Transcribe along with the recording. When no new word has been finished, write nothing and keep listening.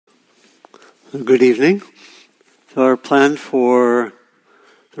Good evening. So our plan for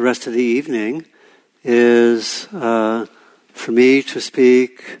the rest of the evening is for me to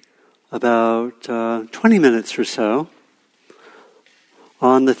speak about 20 minutes or so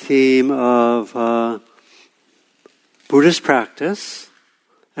on the theme of Buddhist practice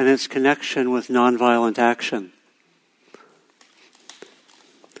and its connection with nonviolent action.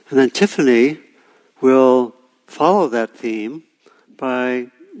 And then Tiffany will follow that theme by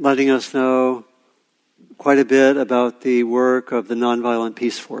letting us know quite a bit about the work of the Nonviolent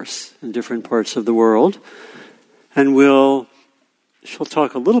Peaceforce in different parts of the world. And she'll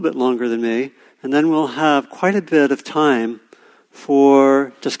talk a little bit longer than me, and then we'll have quite a bit of time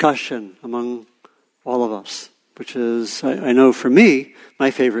for discussion among all of us, which is, I know for me, my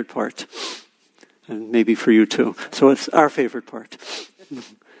favorite part. And maybe for you too. So it's our favorite part.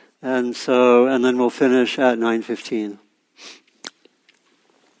 And then we'll finish at 9:15.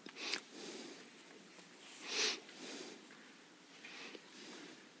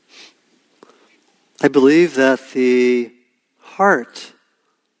 I believe that the heart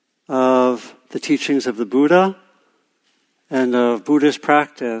of the teachings of the Buddha and of Buddhist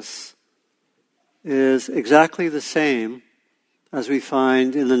practice is exactly the same as we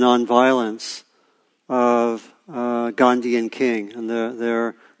find in the nonviolence of Gandhi and King and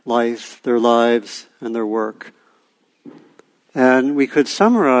their life, their lives, and their work. And we could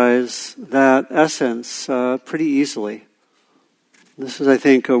summarize that essence pretty easily. This is, I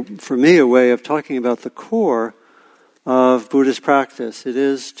think, for me, a way of talking about the core of Buddhist practice. It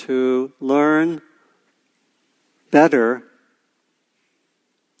is to learn better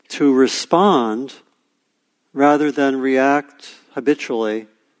to respond rather than react habitually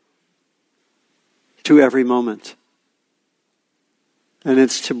to every moment. And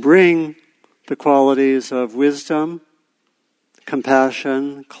it's to bring the qualities of wisdom,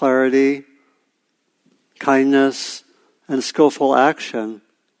 compassion, clarity, kindness, and skillful action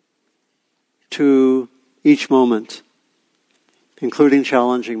to each moment, including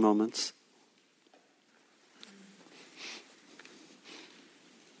challenging moments.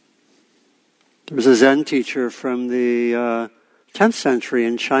 There was a Zen teacher from the 10th century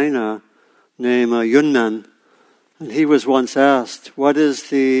in China named Yunmen, and he was once asked, what is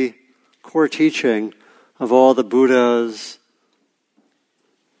the core teaching of all the Buddhas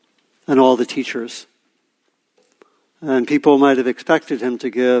and all the teachers? And people might have expected him to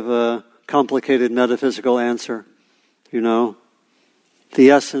give a complicated metaphysical answer. You know,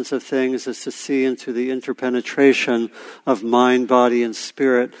 the essence of things is to see into the interpenetration of mind, body, and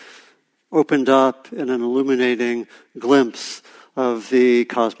spirit, opened up in an illuminating glimpse of the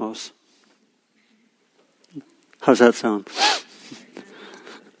cosmos. How's that sound?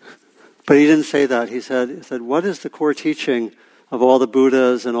 But he didn't say that. He said, what is the core teaching of all the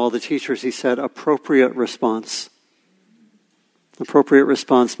Buddhas and all the teachers? He said, appropriate response. Appropriate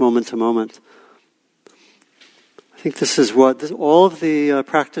response moment to moment. I think this is all of the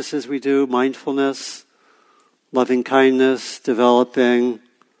practices we do, mindfulness, loving kindness, developing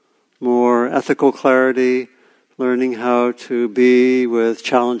more ethical clarity, learning how to be with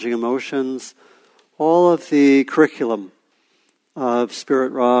challenging emotions, all of the curriculum of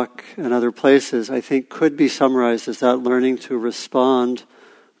Spirit Rock and other places, I think, could be summarized as that learning to respond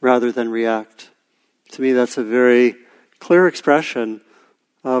rather than react. To me, that's a very clear expression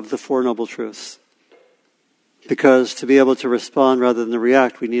of the Four Noble Truths. Because to be able to respond rather than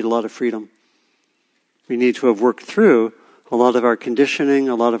react, we need a lot of freedom. We need to have worked through a lot of our conditioning,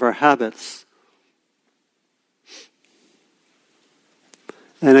 a lot of our habits.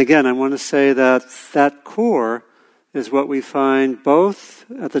 And again, I want to say that that core is what we find both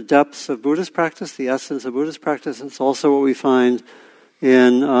at the depths of Buddhist practice, the essence of Buddhist practice. It's also what we find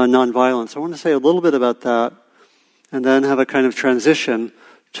in nonviolence. I want to say a little bit about that, and then have a kind of transition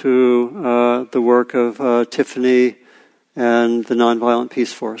to the work of Tiffany and the Nonviolent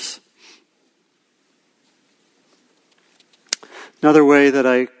Peaceforce. Another way that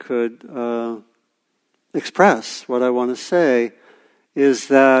I could express what I want to say is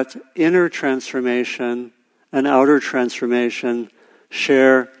that inner transformation and outer transformation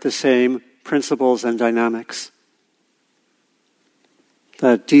share the same principles and dynamics.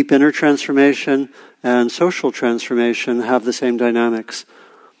 That deep inner transformation and social transformation have the same dynamics.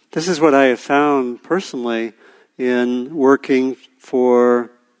 This is what I have found personally in working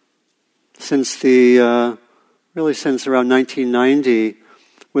since around 1990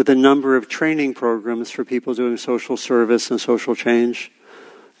 with a number of training programs for people doing social service and social change.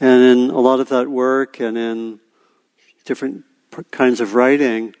 And in a lot of that work and in different kinds of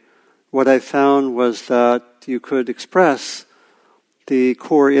writing, what I found was that you could express the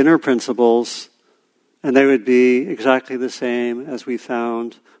core inner principles, and they would be exactly the same as we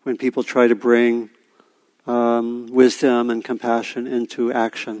found when people try to bring wisdom and compassion into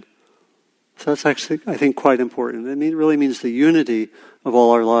action. So that's actually, I think, quite important. It really means the unity of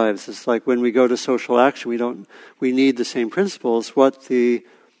all our lives. It's like when we go to social action, we need the same principles. What the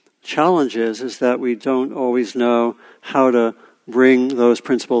challenge is that we don't always know how to bring those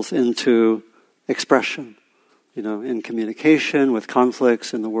principles into expression, in communication, with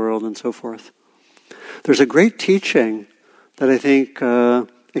conflicts in the world, and so forth. There's a great teaching that I think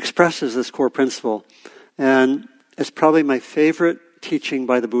expresses this core principle, and it's probably my favorite teaching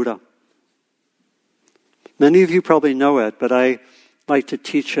by the Buddha. Many of you probably know it, but I like to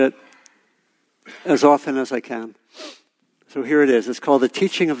teach it as often as I can. So here it is. It's called the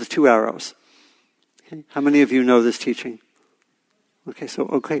teaching of the two arrows. Okay. How many of you know this teaching?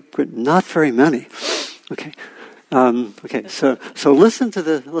 Okay, good. Not very many. Okay. So listen.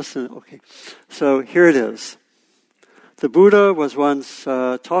 Okay. So here it is. The Buddha was once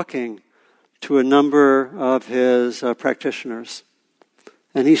talking to a number of his practitioners,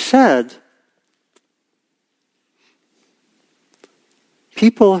 and he said,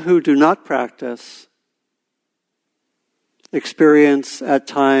 people who do not practice experience at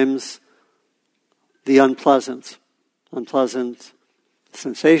times the unpleasant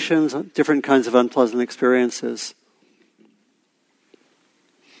sensations, different kinds of unpleasant experiences.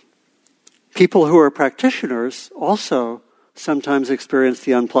 People who are practitioners also sometimes experience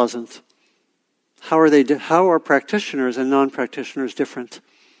the unpleasant. How are practitioners and non-practitioners different?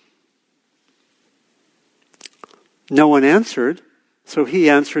 No one answered, so he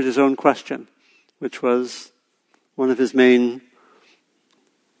answered his own question, which was one of his main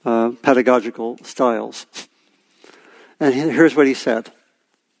pedagogical styles. And here's what he said.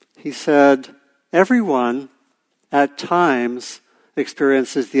 He said, everyone at times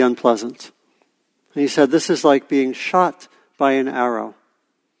experiences the unpleasant. And he said, this is like being shot by an arrow.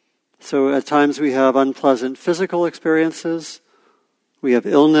 So at times we have unpleasant physical experiences, we have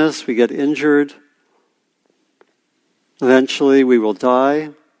illness, we get injured. Eventually we will die,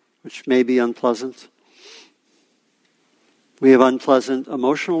 which may be unpleasant. We have unpleasant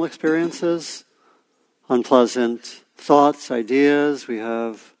emotional experiences, unpleasant thoughts, ideas. We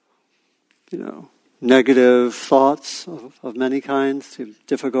have, negative thoughts of many kinds,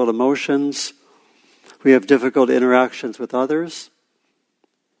 difficult emotions. We have difficult interactions with others.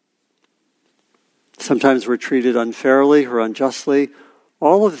 Sometimes we're treated unfairly or unjustly.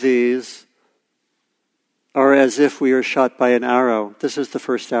 All of these are as if we are shot by an arrow. This is the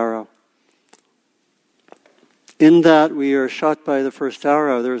first arrow. In that we are shot by the first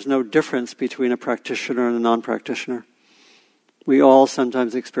arrow, there is no difference between a practitioner and a non-practitioner. We all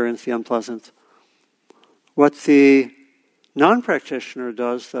sometimes experience the unpleasant. What the non-practitioner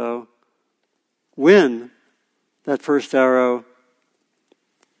does, though, when that first arrow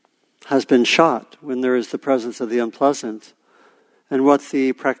has been shot, when there is the presence of the unpleasant, and what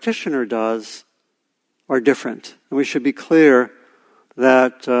the practitioner does are different. And we should be clear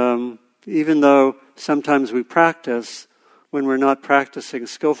that even though sometimes we practice, when we're not practicing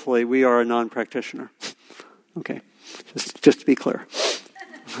skillfully, we are a non-practitioner. Okay, just to be clear.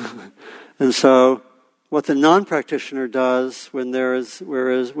 And so, what the non-practitioner does when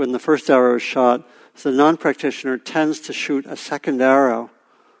the first arrow is shot, is the non-practitioner tends to shoot a second arrow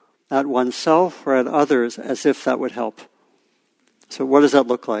at oneself or at others as if that would help. So what does that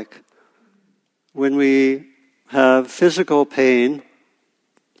look like? When we have physical pain,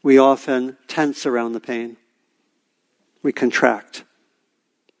 we often tense around the pain. We contract.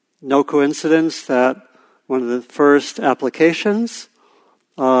 No coincidence that one of the first applications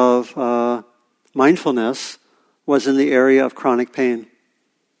of mindfulness was in the area of chronic pain.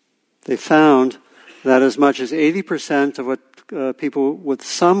 They found that as much as 80% of what people with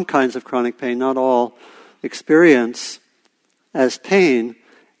some kinds of chronic pain, not all, experience as pain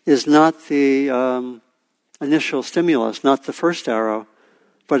is not the initial stimulus, not the first arrow,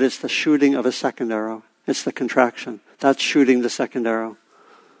 but it's the shooting of a second arrow. It's the contraction. That's shooting the second arrow.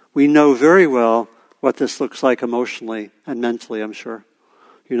 We know very well what this looks like emotionally and mentally, I'm sure.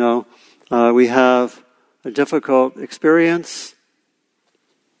 We have a difficult experience.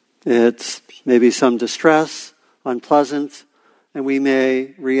 It's maybe some distress, unpleasant, and we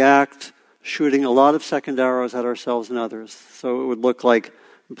may react shooting a lot of second arrows at ourselves and others. So it would look like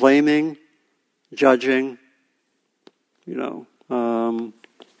blaming, judging,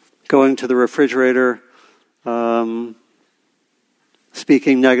 going to the refrigerator,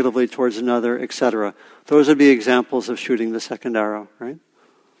 speaking negatively towards another, etc. Those would be examples of shooting the second arrow, right?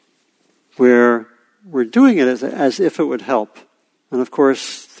 Where we're doing it as if it would help. And of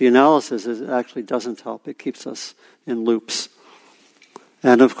course, the analysis actually doesn't help. It keeps us in loops.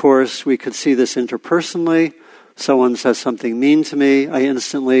 And of course, we could see this interpersonally. Someone says something mean to me, I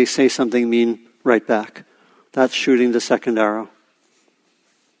instantly say something mean right back. That's shooting the second arrow.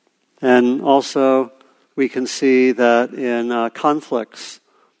 And also, we can see that in conflicts,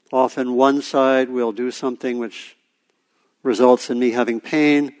 often one side will do something which results in me having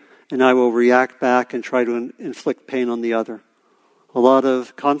pain, and I will react back and try to inflict pain on the other. A lot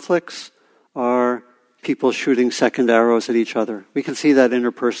of conflicts are people shooting second arrows at each other. We can see that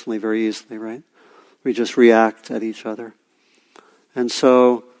interpersonally very easily, right? We just react at each other. And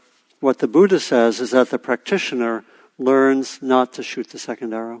so, what the Buddha says is that the practitioner learns not to shoot the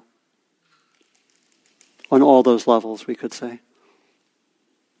second arrow. On all those levels, we could say.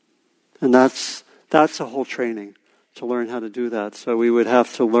 And that's a whole training, to learn how to do that. So we would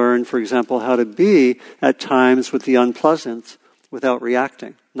have to learn, for example, how to be at times with the unpleasant without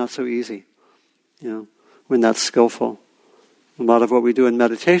reacting. Not so easy, when that's skillful. A lot of what we do in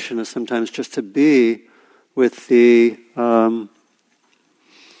meditation is sometimes just to be with the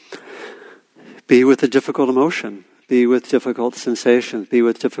difficult emotion, be with difficult sensations, be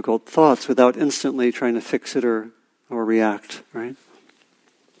with difficult thoughts without instantly trying to fix it or react, right?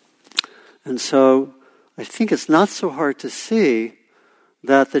 And so I think it's not so hard to see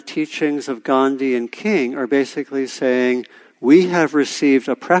that the teachings of Gandhi and King are basically saying, we have received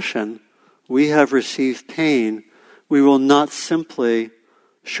oppression, we have received pain, we will not simply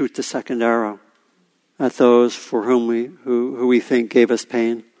shoot the second arrow at those for whom who we think gave us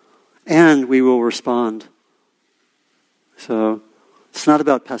pain, and we will respond. So it's not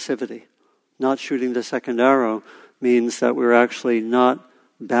about passivity. Not shooting the second arrow means that we're actually not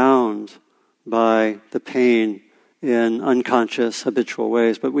bound by the pain in unconscious, habitual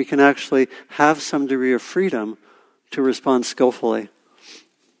ways, but we can actually have some degree of freedom to respond skillfully.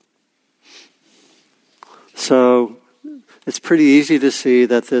 So it's pretty easy to see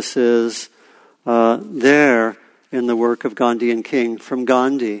that this is there in the work of Gandhi and King. From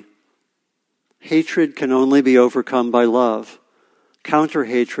Gandhi, hatred can only be overcome by love.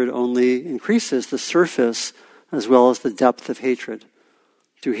 Counter-hatred only increases the surface as well as the depth of hatred.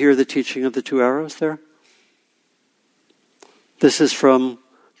 Do you hear the teaching of the two arrows there? This is from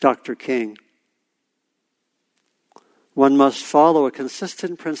Dr. King. One must follow a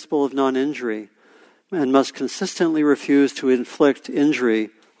consistent principle of non-injury and must consistently refuse to inflict injury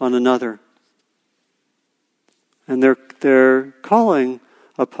on another. And they're calling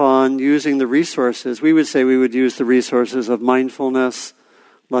upon using the resources. We would say we would use the resources of mindfulness,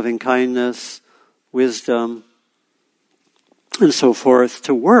 loving kindness, wisdom, and so forth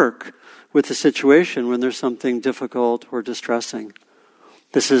to work with the situation when there's something difficult or distressing.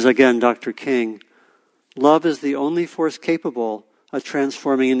 This is, again, Dr. King. Love is the only force capable of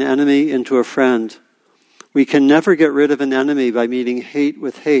transforming an enemy into a friend. We can never get rid of an enemy by meeting hate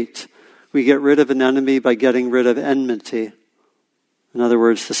with hate. We get rid of an enemy by getting rid of enmity. In other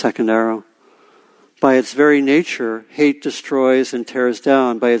words, the second arrow. By its very nature, hate destroys and tears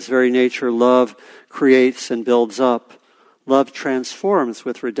down. By its very nature, love creates and builds up. Love transforms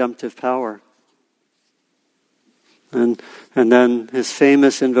with redemptive power. And then his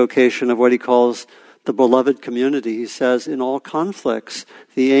famous invocation of what he calls the beloved community. He says, in all conflicts,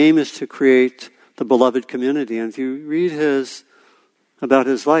 the aim is to create the beloved community. And if you read about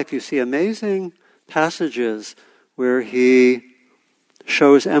his life, you see amazing passages where he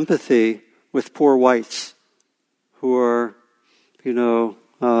shows empathy with poor whites who are,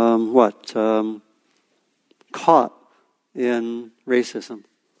 caught in racism,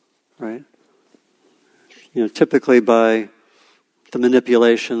 right? Typically by the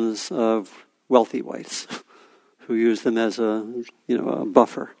manipulations of wealthy whites who use them as a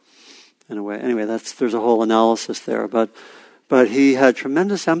buffer in a way. Anyway, there's a whole analysis there, but he had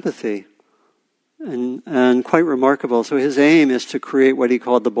tremendous empathy and quite remarkable. So his aim is to create what he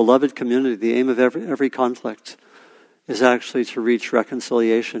called the beloved community. The aim of every conflict is actually to reach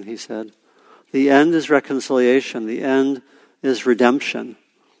reconciliation, he said. The end is reconciliation. The end is redemption.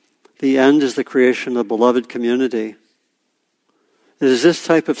 The end is the creation of the beloved community. It is this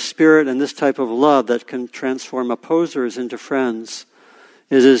type of spirit and this type of love that can transform opposers into friends.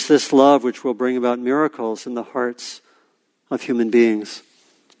 It is this love which will bring about miracles in the hearts of human beings.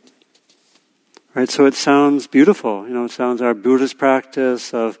 Right, so it sounds beautiful. It sounds our Buddhist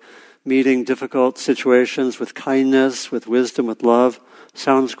practice of meeting difficult situations with kindness, with wisdom, with love.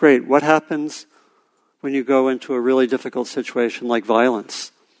 Sounds great. What happens when you go into a really difficult situation like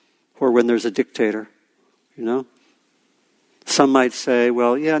violence or when there's a dictator? Some might say,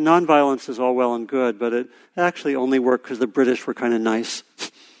 well, yeah, nonviolence is all well and good, but it actually only worked because the British were kind of nice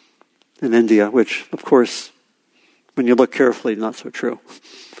in India, which, of course, when you look carefully, not so true.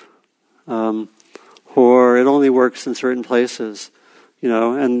 Or it only works in certain places,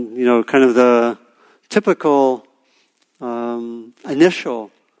 and, kind of the typical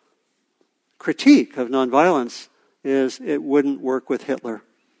initial critique of nonviolence is it wouldn't work with Hitler.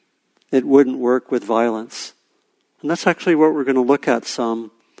 It wouldn't work with violence. And that's actually what we're going to look at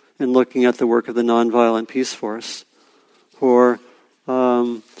some in looking at the work of the Nonviolent Peaceforce.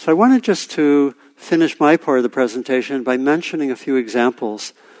 So I wanted just to finish my part of the presentation by mentioning a few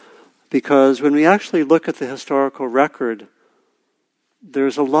examples, because when we actually look at the historical record,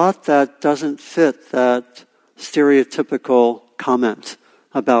 there's a lot that doesn't fit that stereotypical comment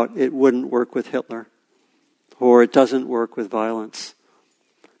about it wouldn't work with Hitler or it doesn't work with violence.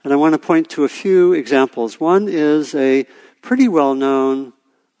 And I want to point to a few examples. One is a pretty well-known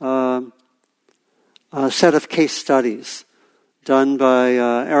set of case studies done by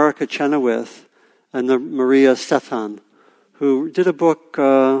Erica Chenoweth and Maria Stefan, who did a book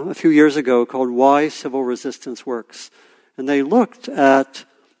a few years ago called Why Civil Resistance Works. And they looked at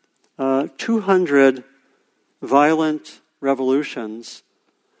 200 violent revolutions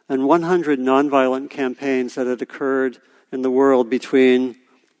and 100 nonviolent campaigns that had occurred in the world between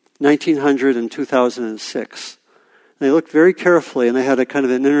 1900 and 2006. And they looked very carefully, and they had a kind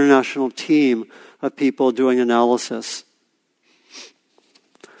of an international team of people doing analysis.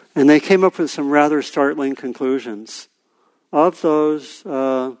 And they came up with some rather startling conclusions. Of those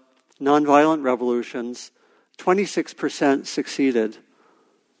nonviolent revolutions, 26% succeeded.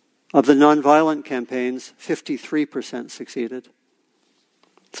 Of the nonviolent campaigns, 53% succeeded.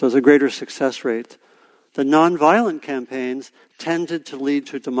 So there's a greater success rate. The nonviolent campaigns tended to lead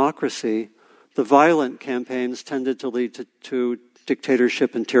to democracy. The violent campaigns tended to lead to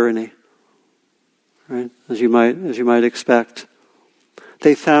dictatorship and tyranny, right? As you might expect.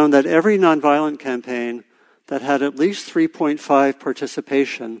 They found that every nonviolent campaign that had at least 3.5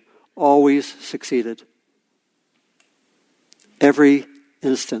 participation always succeeded. Every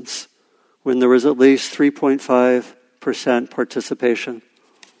instance when there was at least 3.5% participation.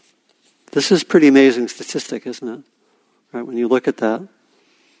 This is a pretty amazing statistic, isn't it? Right, when you look at that.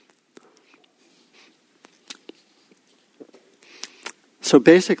 So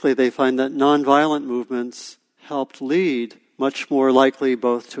basically they find that nonviolent movements helped lead much more likely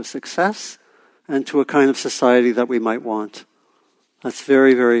both to success and to a kind of society that we might want. That's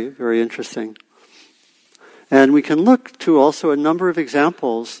very, very, very interesting. And we can look to also a number of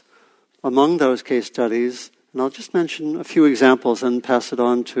examples among those case studies, and I'll just mention a few examples and pass it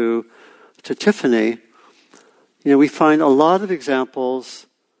on to Tiffany. We find a lot of examples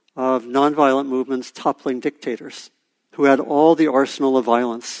of nonviolent movements toppling dictators who had all the arsenal of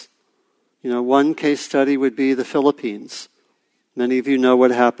violence. One case study would be the Philippines. Many of you know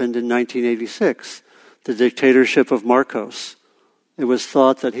what happened in 1986, the dictatorship of Marcos. It was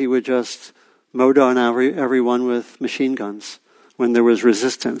thought that he would just mow down everyone with machine guns when there was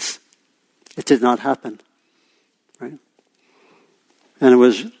resistance. It did not happen, right? And it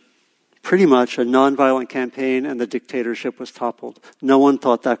was pretty much a nonviolent campaign, and the dictatorship was toppled. No one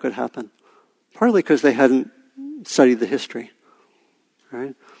thought that could happen, partly because they hadn't studied the history,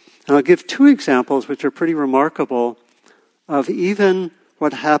 right? And I'll give two examples which are pretty remarkable of even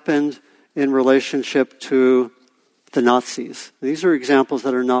what happened in relationship to the Nazis. These are examples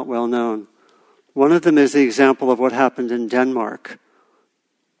that are not well known. One of them is the example of what happened in Denmark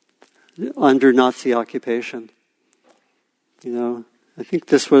under Nazi occupation. I think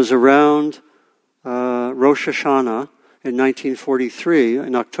this was around Rosh Hashanah in 1943,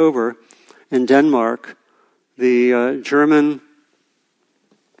 in October, in Denmark. The German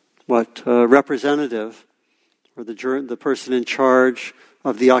representative, or the person in charge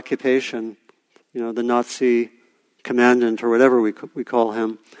of the occupation, the Nazi commandant or whatever we call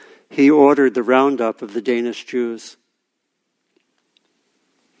him, he ordered the roundup of the Danish Jews.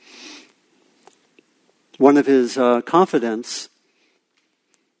 One of his confidants,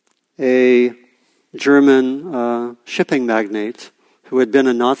 a German shipping magnate who had been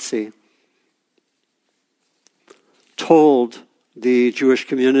a Nazi, told the Jewish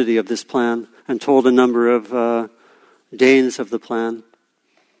community of this plan and told a number of Danes of the plan.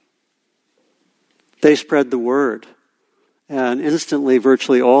 They spread the word, and instantly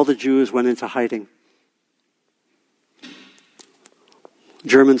virtually all the Jews went into hiding.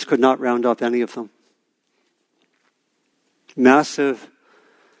 Germans could not round up any of them. Massive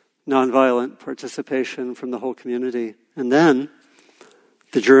nonviolent participation from the whole community. And then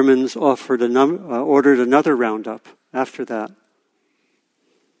the Germans ordered another roundup after that.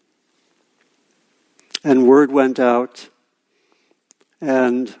 And word went out,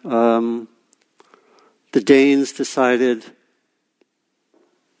 and the Danes decided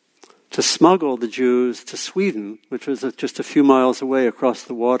to smuggle the Jews to Sweden, which was just a few miles away across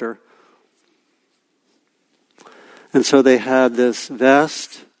the water. And so they had this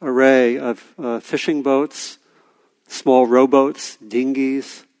vast array of fishing boats, small rowboats,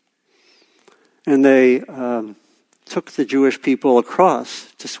 dinghies, and they took the Jewish people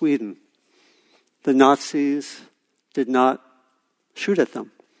across to Sweden. The Nazis did not shoot at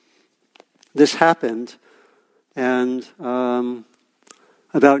them. This happened, and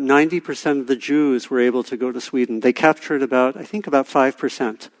about 90% of the Jews were able to go to Sweden. They captured about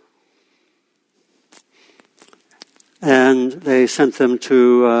 5%. And they sent them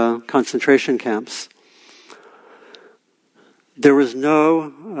to concentration camps. There was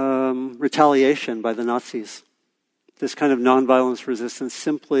no retaliation by the Nazis. This kind of nonviolence resistance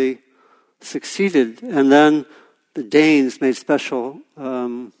simply succeeded. And then the Danes made special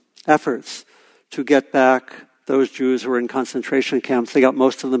efforts to get back those Jews who were in concentration camps. They got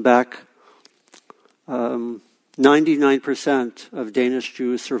most of them back. 99% of Danish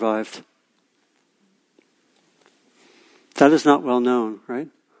Jews survived. That is not well known, right?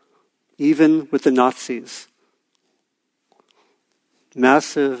 Even with the Nazis.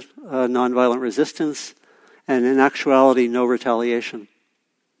 Massive nonviolent resistance, and in actuality, no retaliation.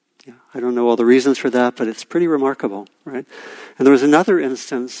 Yeah, I don't know all the reasons for that, but it's pretty remarkable, right? And there was another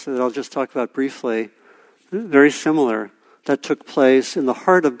instance that I'll just talk about briefly, very similar, that took place in the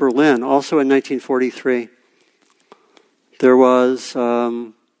heart of Berlin, also in 1943. There was,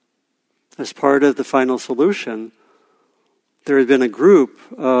 as part of the final solution, there had been a group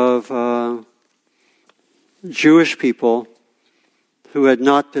of Jewish people who had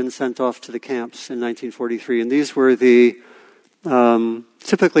not been sent off to the camps in 1943. And these were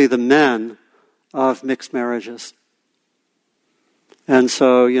typically the men of mixed marriages. And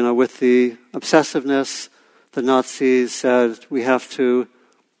so, with the obsessiveness, the Nazis said, we have to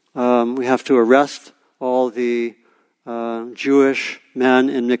arrest all the Jewish men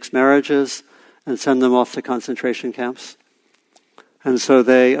in mixed marriages and send them off to concentration camps. And so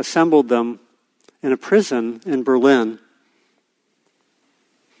they assembled them in a prison in Berlin.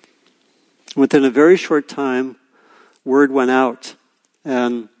 Within a very short time, word went out,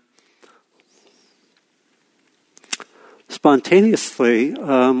 and spontaneously,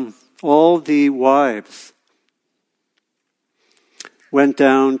 all the wives went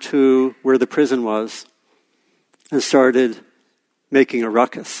down to where the prison was and started making a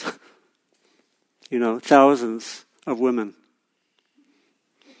ruckus. Thousands of women.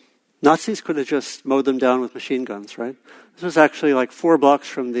 Nazis could have just mowed them down with machine guns, right? This was actually like 4 blocks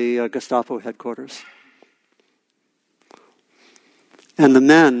from the Gestapo headquarters. And the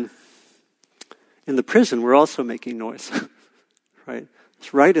men in the prison were also making noise, right?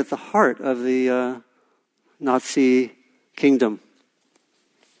 It's right at the heart of the Nazi kingdom.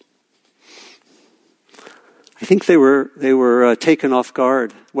 I think they were taken off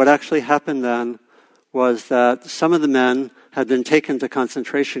guard. What actually happened then was that some of the men had been taken to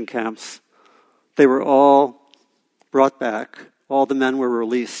concentration camps. They were all brought back. All the men were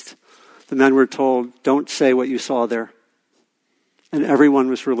released. The men were told, don't say what you saw there. And everyone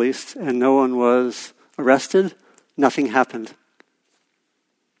was released, and no one was arrested. Nothing happened.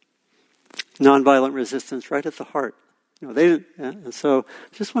 Nonviolent resistance right at the heart. They didn't. And so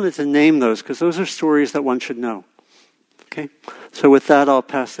I just wanted to name those because those are stories that one should know. Okay? So with that, I'll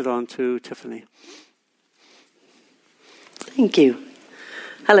pass it on to Tiffany. Thank you.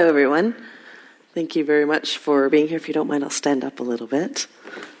 Hello, everyone. Thank you very much for being here. If you don't mind, I'll stand up a little bit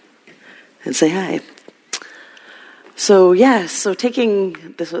and say hi. So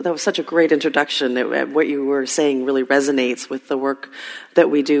taking this, that was such a great introduction. What you were saying really resonates with the work that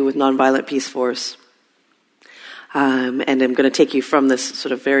we do with Nonviolent Peaceforce. And I'm going to take you from this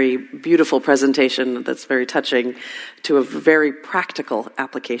sort of very beautiful presentation that's very touching to a very practical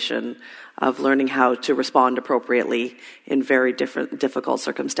application of learning how to respond appropriately in very difficult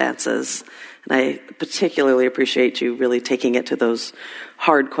circumstances. And I particularly appreciate you really taking it to those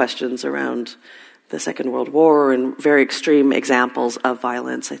hard questions around the Second World War and very extreme examples of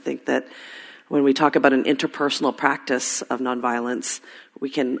violence. I think that when we talk about an interpersonal practice of nonviolence, we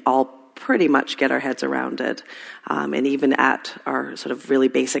can all pretty much get our heads around it. And even at our sort of really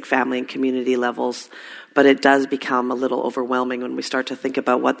basic family and community levels, but it does become a little overwhelming when we start to think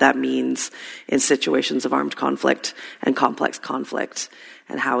about what that means in situations of armed conflict and complex conflict,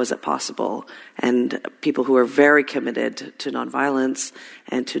 and how is it possible. And people who are very committed to nonviolence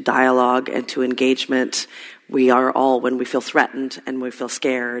and to dialogue and to engagement, we are all, when we feel threatened and we feel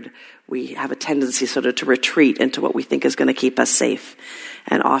scared, we have a tendency sort of to retreat into what we think is going to keep us safe.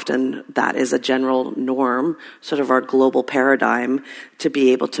 And often that is a general norm, sort of our global paradigm, to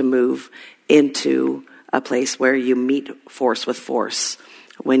be able to move into a place where you meet force with force.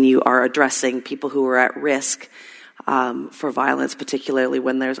 When you are addressing people who are at risk for violence, particularly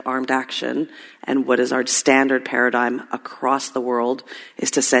when there's armed action, and what is our standard paradigm across the world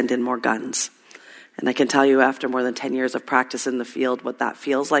is to send in more guns. And I can tell you, after more than 10 years of practice in the field, what that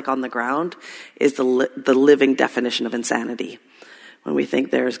feels like on the ground is the living definition of insanity. When we think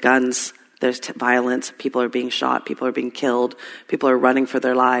there's guns, there's violence, people are being shot, people are being killed, people are running for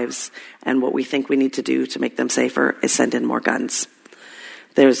their lives, and what we think we need to do to make them safer is send in more guns.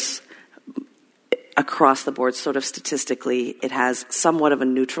 There's, across the board, sort of statistically, it has somewhat of a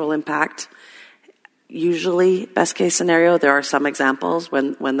neutral impact. Usually, best case scenario, there are some examples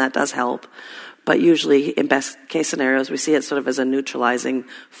when that does help. But usually, in best case scenarios, we see it sort of as a neutralizing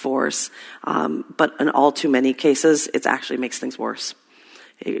force. But in all too many cases, it actually makes things worse.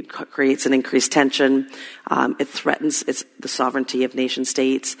 It creates an increased tension. It threatens the sovereignty of nation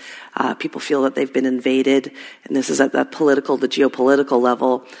states. People feel that they've been invaded. And this is at the geopolitical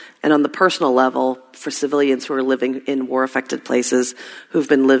level. And on the personal level, for civilians who are living in war-affected places, who've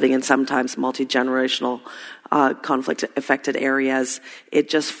been living in sometimes multi-generational conflict-affected areas, it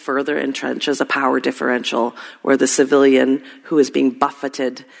just further entrenches a power differential where the civilian who is being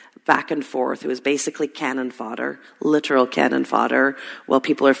buffeted back and forth, who is basically cannon fodder, literal cannon fodder, while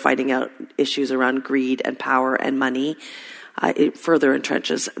people are fighting out issues around greed and power and money, it further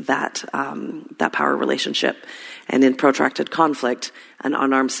entrenches that power relationship. And in protracted conflict, an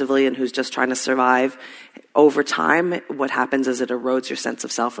unarmed civilian who's just trying to survive, over time, what happens is it erodes your sense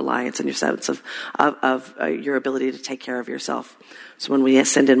of self-reliance and your sense of your ability to take care of yourself. So when we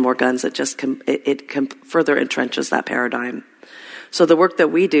send in more guns, it further entrenches that paradigm. So the work that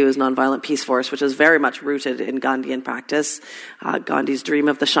we do is Nonviolent Peaceforce, which is very much rooted in Gandhian practice. Gandhi's dream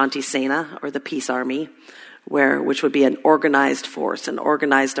of the Shanti Sena, or the peace army, which would be an organized force, an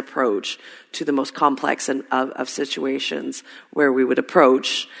organized approach to the most complex of situations, where we would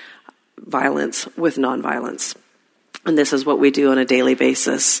approach violence with nonviolence. And this is what we do on a daily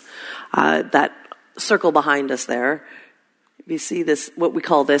basis. That circle behind us there, you see this, what we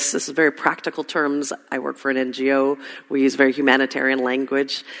call this is very practical terms. I work for an NGO. We use very humanitarian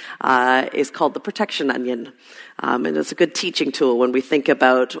language. Is called the protection onion. And it's a good teaching tool when we think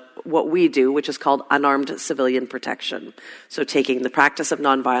about what we do, which is called unarmed civilian protection. So taking the practice of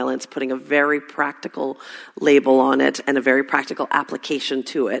nonviolence, putting a very practical label on it and a very practical application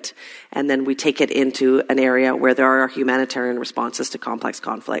to it. And then we take it into an area where there are humanitarian responses to complex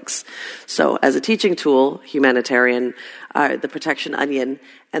conflicts. So as a teaching tool, humanitarian, the protection onion,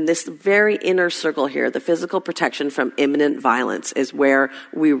 and this very inner circle here, the physical protection from imminent violence, is where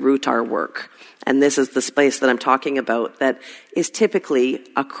we root our work. And this is the space that I'm talking about that is typically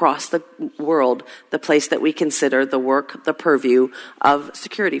across the world the place that we consider the work, the purview of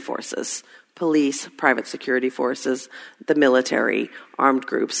security forces, police, private security forces, the military, armed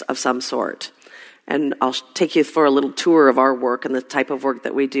groups of some sort. And I'll take you for a little tour of our work and the type of work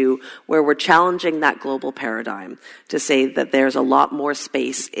that we do, where we're challenging that global paradigm to say that there's a lot more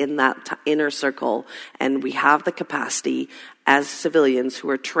space in that inner circle, and we have the capacity as civilians who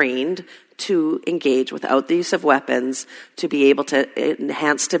are trained to engage without the use of weapons, to be able to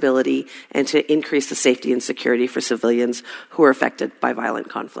enhance stability and to increase the safety and security for civilians who are affected by violent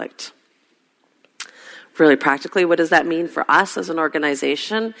conflict. Really practically, what does that mean for us as an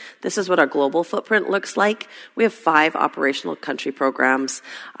organization? This is what our global footprint looks like. We have 5 operational country programs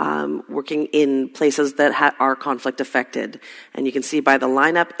working in places that are conflict affected. And you can see by the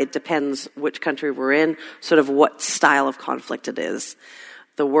lineup, it depends which country we're in, sort of what style of conflict it is.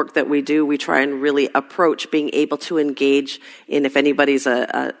 The work that we do, we try and really approach being able to engage in, if anybody's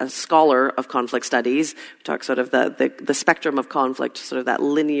a scholar of conflict studies, we talk sort of the spectrum of conflict, sort of that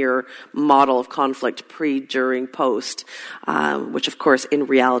linear model of conflict pre, during, post, which of course in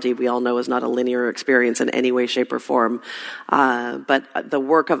reality we all know is not a linear experience in any way, shape or form. But the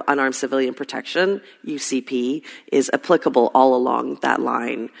work of unarmed civilian protection, UCP, is applicable all along that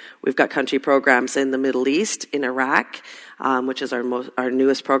line. We've got country programs in the Middle East, in Iraq, which is our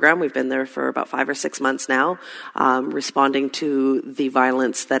newest program. We've been there for about 5 or 6 months now, responding to the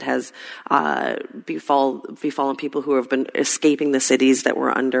violence that has befallen people who have been escaping the cities that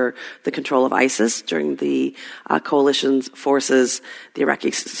were under the control of ISIS during the coalition forces, the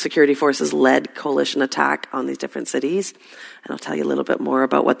Iraqi security forces led coalition attack on these different cities. And I'll tell you a little bit more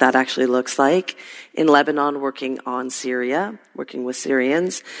about what that actually looks like. In Lebanon, working on Syria, working with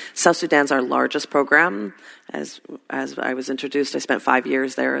Syrians. South Sudan's our largest program. As I was introduced, I spent 5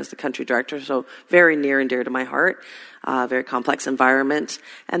 years there as the country director, so very near and dear to my heart. Very complex environment.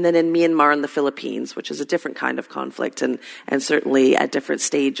 And then in Myanmar and the Philippines, which is a different kind of conflict, and certainly at different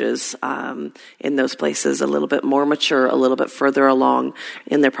stages in those places, a little bit more mature, a little bit further along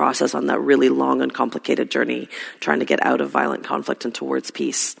in their process on that really long and complicated journey, trying to get out of violent conflict and towards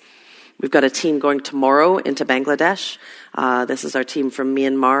peace. We've got a team going tomorrow into Bangladesh. This is our team from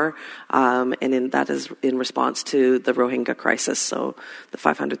Myanmar, and that is in response to the Rohingya crisis. So the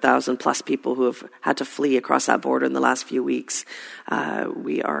 500,000 plus people who have had to flee across that border in the last few weeks.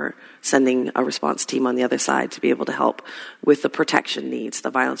 We are sending a response team on the other side to be able to help with the protection needs,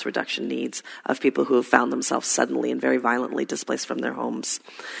 the violence reduction needs of people who have found themselves suddenly and very violently displaced from their homes.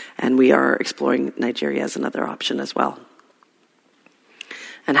 And we are exploring Nigeria as another option as well.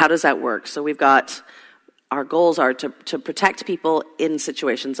 And how does that work? So we've got, our goals are to protect people in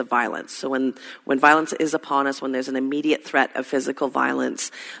situations of violence. So when violence is upon us, when there's an immediate threat of physical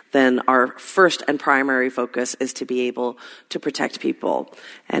violence, then our first and primary focus is to be able to protect people.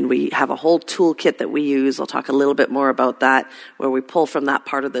 And we have a whole toolkit that we use. I'll talk a little bit more about that, where we pull from that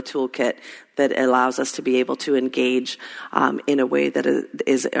part of the toolkit that allows us to be able to engage in a way that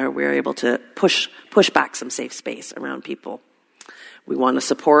we're able to push back some safe space around people. We want to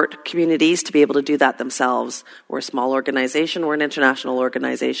support communities to be able to do that themselves. We're a small organization, we're an international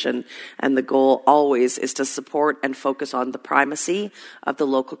organization, and the goal always is to support and focus on the primacy of the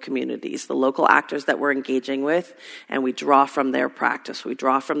local communities, the local actors that we're engaging with, and we draw from their practice, we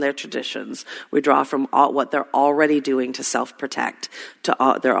draw from their traditions, we draw from what they're already doing to self-protect,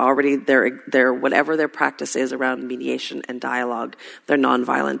 they're whatever their practice is around mediation and dialogue, their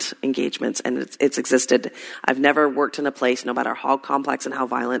nonviolent engagements, and it's existed. I've never worked in a place, no matter how complex and how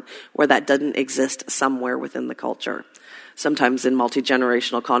violent, where that doesn't exist somewhere within the culture. Sometimes in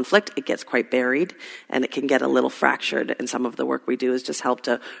multi-generational conflict, it gets quite buried and it can get a little fractured. And some of the work we do is just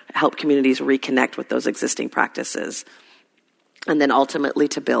help communities reconnect with those existing practices. And then ultimately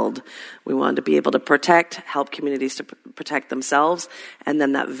to build. We want to be able to help communities to protect themselves, and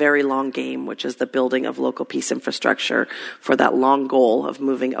then that very long game, which is the building of local peace infrastructure for that long goal of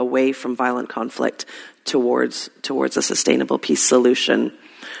moving away from violent conflict towards a sustainable peace solution.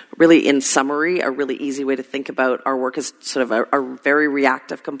 Really, in summary, a really easy way to think about our work is sort of a very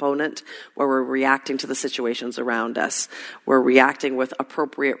reactive component, where we're reacting to the situations around us. We're reacting with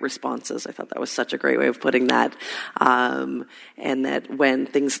appropriate responses. I thought that was such a great way of putting that. And that when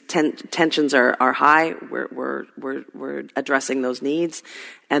tensions are high, we're addressing those needs.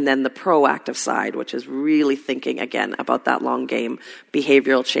 And then the proactive side, which is really thinking, again, about that long game,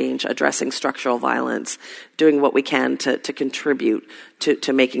 behavioral change, addressing structural violence, doing what we can to contribute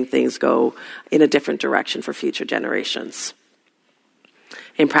to making things go in a different direction for future generations.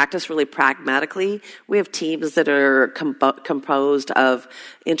 In practice, really pragmatically, we have teams that are composed of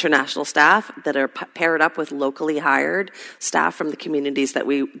international staff that are paired up with locally hired staff from the communities that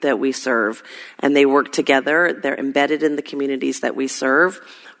we serve. And they work together. They're embedded in the communities that we serve.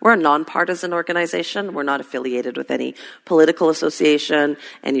 We're a nonpartisan organization. We're not affiliated with any political association,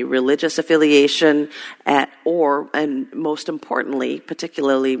 any religious affiliation, and most importantly,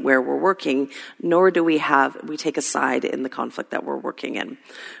 particularly where we're working, nor do we take a side in the conflict that we're working in.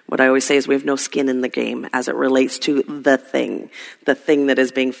 What I always say is we have no skin in the game as it relates to the thing that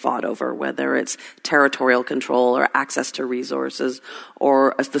is being fought over, whether it's territorial control or access to resources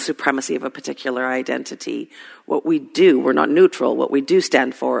or the supremacy of a particular identity. What we do, we're not neutral. What we do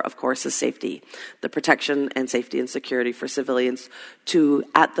stand for, of course, is safety. The protection and safety and security for civilians to,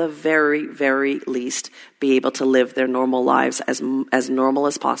 at the very, very least, be able to live their normal lives as normal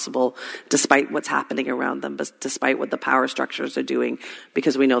as possible, despite what's happening around them, despite what the power structures are doing,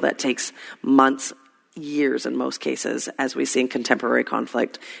 because we know that takes months, years in most cases. As we see in contemporary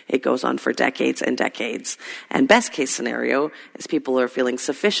conflict, it goes on for decades and decades. And best case scenario is people are feeling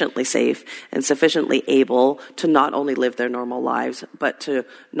sufficiently safe and sufficiently able to not only live their normal lives, but to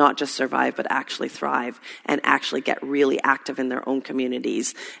not just survive, but actually thrive and actually get really active in their own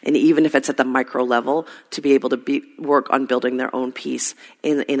communities. And even if it's at the micro level, to be able to work on building their own peace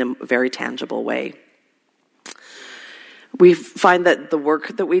in a very tangible way. We find that the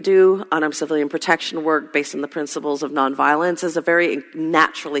work that we do, unarmed civilian protection work based on the principles of nonviolence, is a very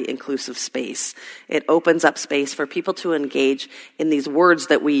naturally inclusive space. It opens up space for people to engage in these words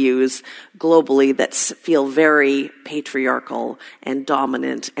that we use globally that feel very patriarchal and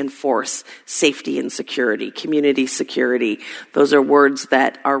dominant and force: safety and security, community security. Those are words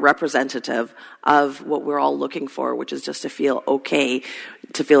that are representative of what we're all looking for, which is just to feel okay,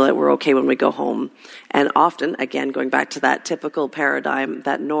 to feel that we're okay when we go home. And often, again, going back to that typical paradigm,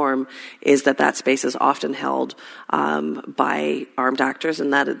 that norm, is that space is often held by armed actors,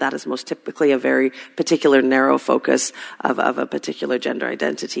 and that is most typically a very particular narrow focus of a particular gender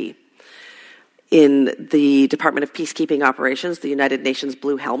identity. In the Department of Peacekeeping Operations, the United Nations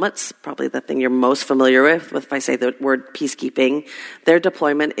Blue Helmets, probably the thing you're most familiar with if I say the word peacekeeping, their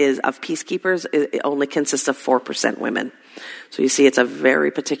deployment of peacekeepers, it only consists of 4% women. So you see, it's a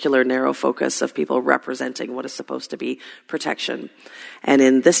very particular narrow focus of people representing what is supposed to be protection. And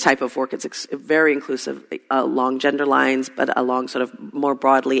in this type of work, it's very inclusive along gender lines, but along sort of more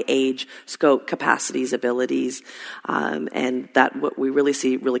broadly age, scope, capacities, abilities, and that what we really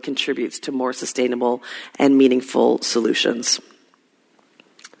see really contributes to more sustainable and meaningful solutions.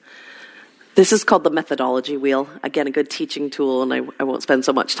 This is called the methodology wheel. Again, a good teaching tool, and I won't spend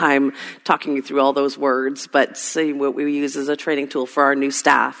so much time talking you through all those words, but see what we use as a training tool for our new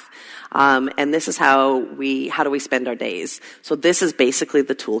staff. And this is how do we spend our days. So this is basically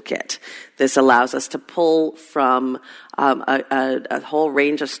the toolkit. This allows us to pull from a whole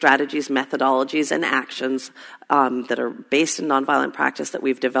range of strategies, methodologies, and actions that are based in nonviolent practice that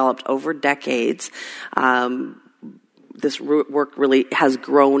we've developed over decades. This work really has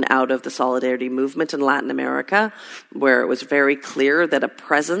grown out of the solidarity movement in Latin America, where it was very clear that a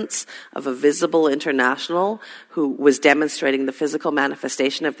presence of a visible international who was demonstrating the physical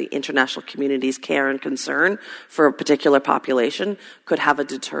manifestation of the international community's care and concern for a particular population could have a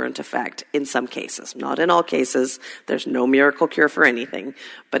deterrent effect in some cases. Not in all cases. There's no miracle cure for anything.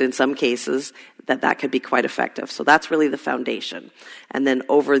 But in some cases, that could be quite effective. So that's really the foundation. And then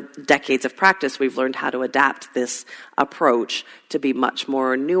over decades of practice, we've learned how to adapt this approach to be much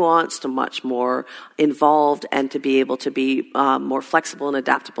more nuanced, to much more involved, and to be able to be more flexible and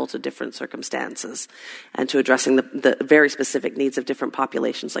adaptable to different circumstances, and to addressing the very specific needs of different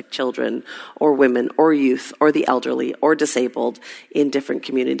populations like children or women or youth or the elderly or disabled in different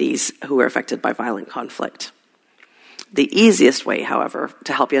communities who are affected by violent conflict. The easiest way, however,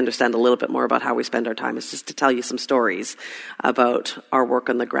 to help you understand a little bit more about how we spend our time is just to tell you some stories about our work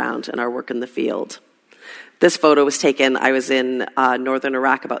on the ground and our work in the field. This photo was taken, I was in northern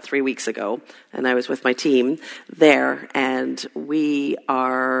Iraq about 3 weeks ago, and I was with my team there, and we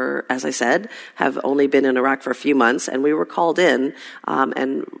are, as I said, have only been in Iraq for a few months, and we were called in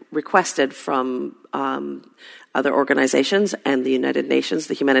and requested from other organizations and the United Nations,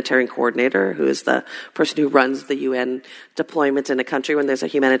 the humanitarian coordinator, who is the person who runs the UN deployment in a country when there's a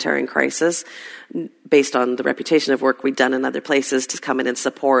humanitarian crisis, based on the reputation of work we've done in other places, to come in and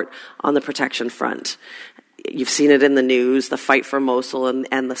support on the protection front. You've seen it in the news, the fight for Mosul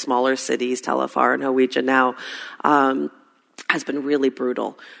and the smaller cities, Tel Afar and Hawija now, has been really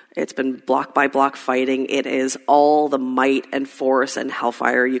brutal. It's been block by block fighting. It is all the might and force and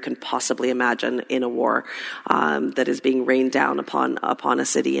hellfire you can possibly imagine in a war that is being rained down upon a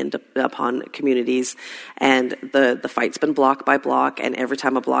city and upon communities. And the fight's been block by block, and every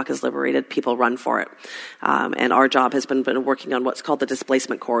time a block is liberated, people run for it. And our job has been working on what's called the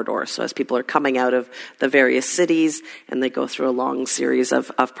displacement corridor. So as people are coming out of the various cities, and they go through a long series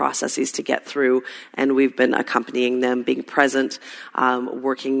of processes to get through, and we've been accompanying them, being present,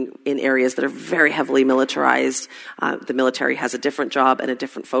 working in areas that are very heavily militarized. The military has a different job and a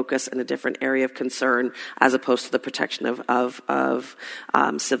different focus and a different area of concern, as opposed to the protection of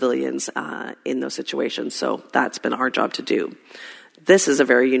civilians in those situations. So that's been our job to do. This is a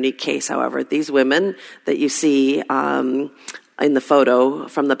very unique case, however. These women that you see in the photo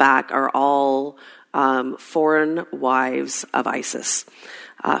from the back are all foreign wives of ISIS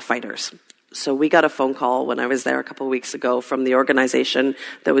fighters. So we got a phone call when I was there a couple of weeks ago from the organization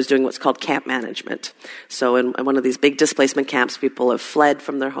that was doing what's called camp management. So in one of these big displacement camps, people have fled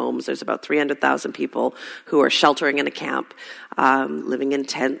from their homes. There's about 300,000 people who are sheltering in a camp, living in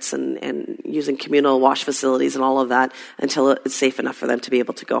tents and using communal wash facilities and all of that until it's safe enough for them to be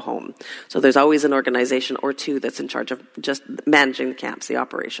able to go home. So there's always an organization or two that's in charge of just managing the camps, the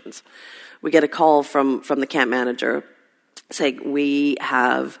operations. We get a call from the camp manager saying we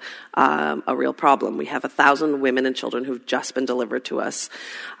have a real problem. We have 1,000 women and children who've just been delivered to us,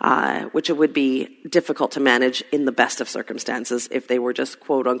 which it would be difficult to manage in the best of circumstances if they were just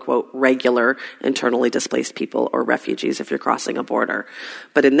quote-unquote regular internally displaced people or refugees if you're crossing a border.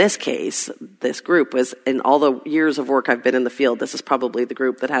 But in this case, this group was, in all the years of work I've been in the field, this is probably the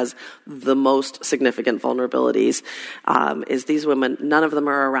group that has the most significant vulnerabilities, is these women. None of them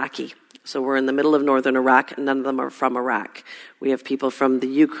are Iraqi. So we're in the middle of northern Iraq. None of them are from Iraq. We have people from the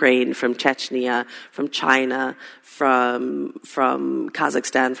Ukraine, from Chechnya, from China, from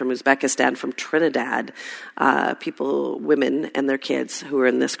Kazakhstan, from Uzbekistan, from Trinidad, people, women and their kids who are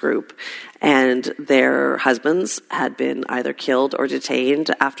in this group. And their husbands had been either killed or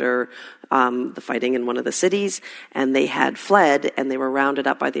detained after the fighting in one of the cities, and they had fled, and they were rounded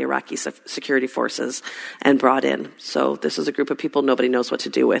up by the Iraqi security forces and brought in. So this is a group of people nobody knows what to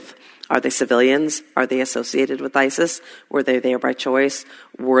do with. Are they civilians? Are they associated with ISIS? Were they there by choice?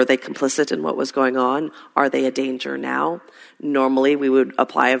 Were they complicit in what was going on? Are they a danger now? Normally, we would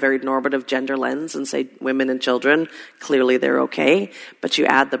apply a very normative gender lens and say women and children, clearly they're okay. But you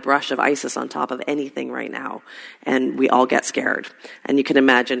add the brush of ISIS on top of anything right now, and we all get scared. And you can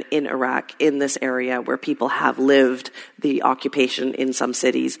imagine in Iraq, in this area where people have lived the occupation in some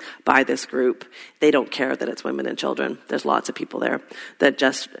cities by this group, they don't care that it's women and children. There's lots of people there that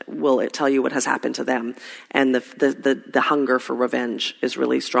just will tell you what has happened to them. And the hunger for revenge is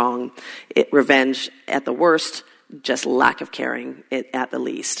really strong. Revenge at the worst, just lack of caring at the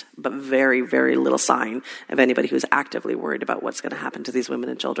least, but very, very little sign of anybody who's actively worried about what's going to happen to these women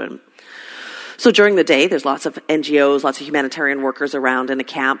and children. So during the day, there's lots of NGOs, lots of humanitarian workers around in a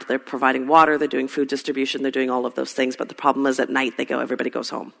camp. They're providing water, they're doing food distribution, they're doing all of those things. But the problem is at night, everybody goes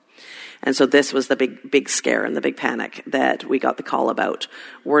home. And so this was the big scare and the big panic that we got the call about.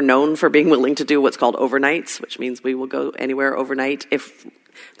 We're known for being willing to do what's called overnights, which means we will go anywhere overnight if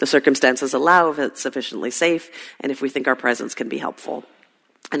the circumstances allow, if it's sufficiently safe, and if we think our presence can be helpful.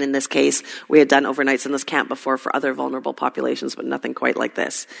 And in this case, we had done overnights in this camp before for other vulnerable populations, but nothing quite like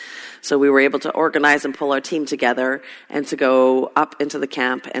this. So we were able to organize and pull our team together and to go up into the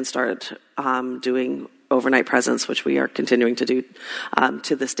camp and start doing overnight presence, which we are continuing to do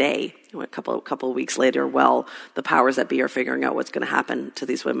to this day. A couple of weeks later, the powers that be are figuring out what's going to happen to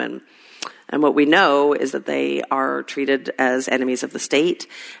these women. And what we know is that they are treated as enemies of the state,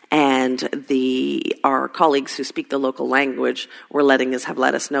 and our colleagues who speak the local language have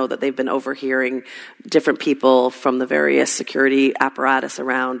let us know that they've been overhearing different people from the various security apparatus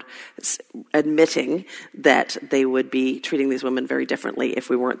around admitting that they would be treating these women very differently if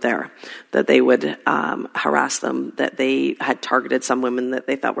we weren't there, that they would harass them, that they had targeted some women that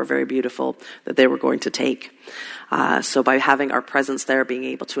they thought were very beautiful, that they were going to take. So by having our presence there, being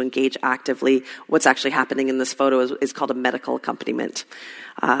able to engage actively, what's actually happening in this photo is called a medical accompaniment.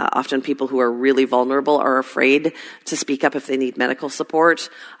 Often people who are really vulnerable are afraid to speak up if they need medical support.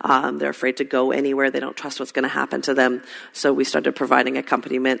 They're afraid to go anywhere. They don't trust what's going to happen to them. So we started providing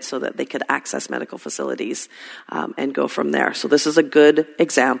accompaniment so that they could access medical facilities and go from there. So this is a good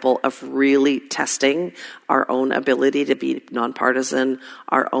example of really testing our own ability to be nonpartisan,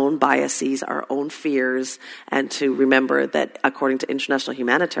 our own biases, our own fears, and to remember that according to international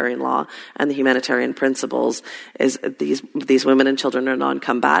humanitarian law and the humanitarian principles, is these women and children are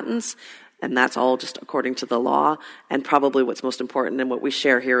non-combatants, and that's all just according to the law. And probably what's most important and what we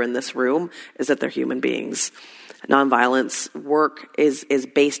share here in this room is that they're human beings. Nonviolence work is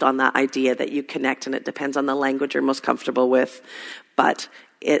based on that idea that you connect, and it depends on the language you're most comfortable with. But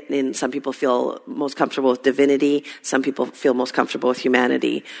some people feel most comfortable with divinity, some people feel most comfortable with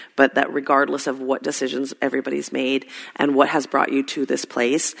humanity, but that regardless of what decisions everybody's made and what has brought you to this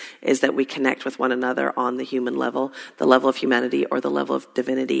place is that we connect with one another on the human level, the level of humanity or the level of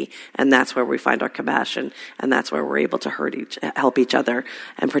divinity, and that's where we find our compassion, and that's where we're able to help each other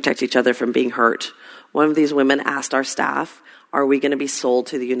and protect each other from being hurt. One of these women asked our staff, are we going to be sold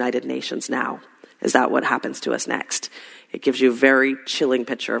to the United Nations now? Is that what happens to us next? It gives you a very chilling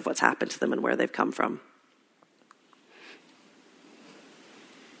picture of what's happened to them and where they've come from.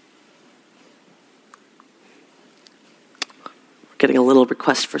 We're getting a little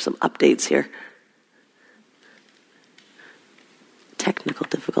request for some updates here. Technical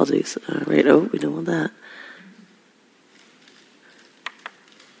difficulties. All right, we don't want that.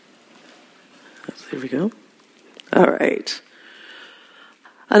 There we go. All right.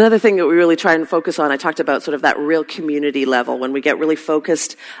 Another thing that we really try and focus on, I talked about sort of that real community level, when we get really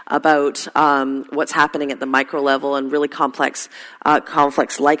focused about what's happening at the micro level and really complex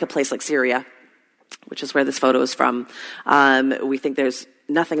conflicts like a place like Syria, which is where this photo is from. We think there's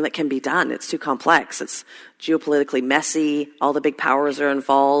nothing that can be done. It's too complex. It's geopolitically messy. All the big powers are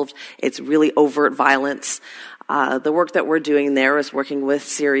involved. It's really overt violence. The work that we're doing there is working with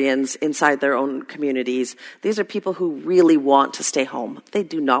Syrians inside their own communities. These are people who really want to stay home. They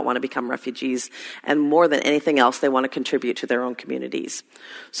do not want to become refugees. And more than anything else, they want to contribute to their own communities.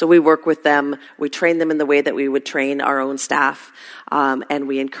 So we work with them. We train them in the way that we would train our own staff. And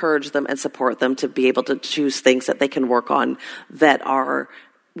we encourage them and support them to be able to choose things that they can work on that are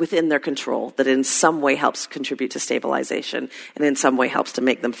within their control, that in some way helps contribute to stabilization and in some way helps to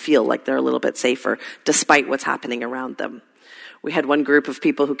make them feel like they're a little bit safer despite what's happening around them. We had one group of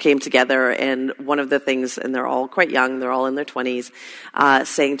people who came together, and one of the things, and they're all quite young, they're all in their 20s,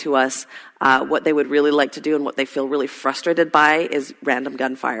 saying to us what they would really like to do and what they feel really frustrated by is random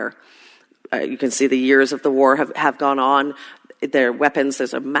gunfire. You can see the years of the war have gone on. Their weapons,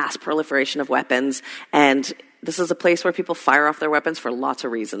 there's a mass proliferation of weapons, and this is a place where people fire off their weapons for lots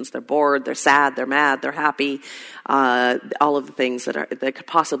of reasons. They're bored, they're sad, they're mad, they're happy. All of the things that could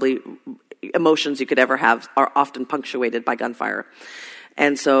possibly, emotions you could ever have are often punctuated by gunfire.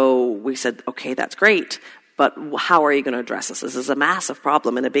 And so we said, okay, that's great, but how are you going to address this? This is a massive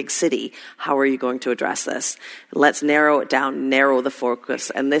problem in a big city. How are you going to address this? Let's narrow it down, narrow the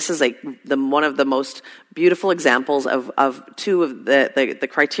focus. And this is one of the most beautiful examples of two of the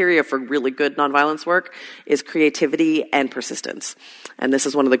criteria for really good nonviolence work is creativity and persistence. And this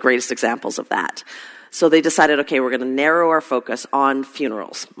is one of the greatest examples of that. So they decided, okay, we're going to narrow our focus on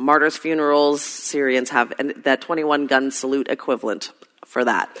funerals. Martyrs' funerals, Syrians have that 21-gun salute equivalent for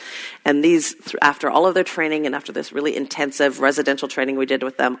that. And these, after all of their training and after this really intensive residential training we did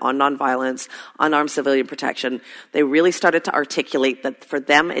with them on nonviolence, on armed civilian protection, they really started to articulate that for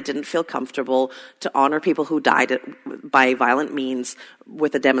them it didn't feel comfortable to honor people who died by violent means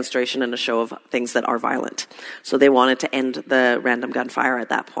with a demonstration and a show of things that are violent. So they wanted to end the random gunfire at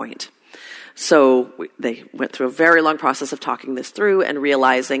that point. So they went through a very long process of talking this through and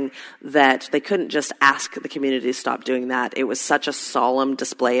realizing that they couldn't just ask the community to stop doing that. It was such a solemn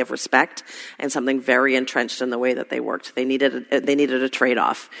display of respect and something very entrenched in the way that they worked. They needed a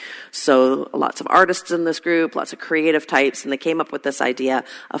trade-off. So lots of artists in this group, lots of creative types, and they came up with this idea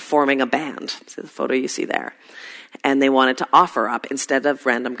of forming a band. See the photo you see there. And they wanted to offer up, instead of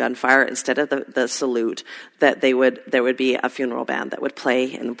random gunfire, instead of the salute, that there would be a funeral band that would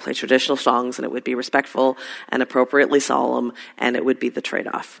play traditional songs, and it would be respectful and appropriately solemn, and it would be the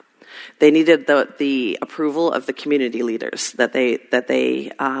trade-off. They needed the approval of the community leaders that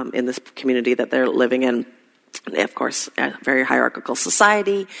they in this community that they're living in. Of course, a very hierarchical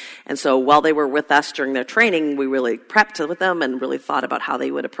society. And so while they were with us during their training, we really prepped with them and really thought about how they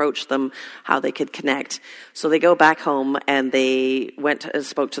would approach them, how they could connect. So they go back home and they went and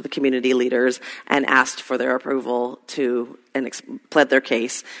spoke to the community leaders and asked for their approval and pled their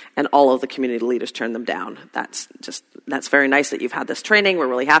case, and all of the community leaders turned them down. That's very nice that you've had this training. We're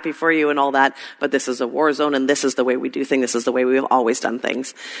really happy for you and all that, but this is a war zone, and this is the way we do things. This is the way we've always done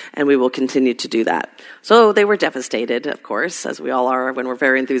things, and we will continue to do that. So they were devastated, of course, as we all are when we're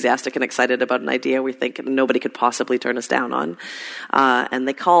very enthusiastic and excited about an idea we think nobody could possibly turn us down on. And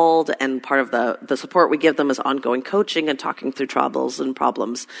they called, and part of the support we give them is ongoing coaching and talking through troubles and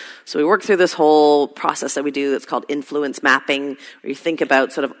problems. So we work through this whole process that we do that's called influence mapping, where you think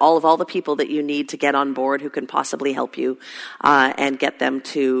about sort of all the people that you need to get on board who can possibly help you, and get them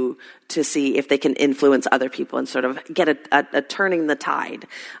to see if they can influence other people and sort of get a turning the tide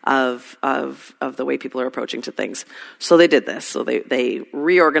of the way people are approaching to things. So they did this. So they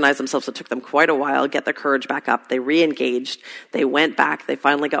reorganized themselves. It took them quite a while, get their courage back up. They re-engaged. They went back. They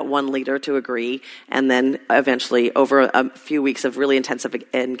finally got one leader to agree. And then eventually, over a few weeks of really intensive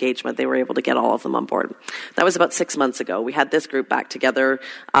engagement, they were able to get all of them on board. That was about 6 months ago. We had this group back together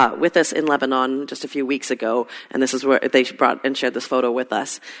with us in Lebanon just a few weeks ago. And this is where they brought and shared this photo with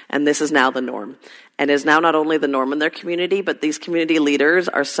us. And this is now the norm. And is now not only the norm in their community, but these community leaders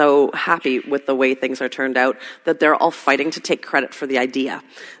are so happy with the way things are turned out that they're all fighting to take credit for the idea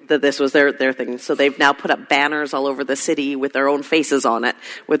that this was their thing. So they've now put up banners all over the city with their own faces on it,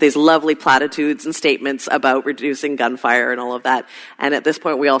 with these lovely platitudes and statements about reducing gunfire and all of that. And at this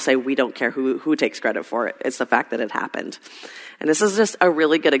point, we all say, we don't care who takes credit for it. It's the fact that it happened. And this is just a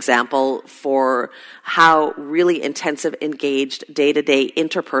really good example for how really intensive, engaged, day-to-day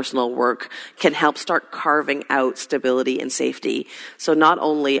interpersonal work can help start carving out stability and safety. So not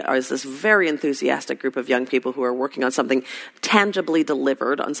only is this very enthusiastic group of young people who are working on something tangibly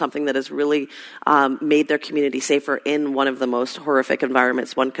delivered, on something that has really made their community safer in one of the most horrific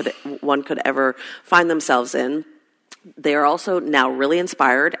environments one could ever find themselves in, They are also now really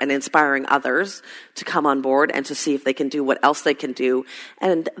inspired and inspiring others to come on board and to see if they can do what else they can do.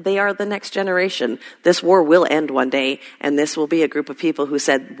 And they are the next generation. This war will end one day, and this will be a group of people who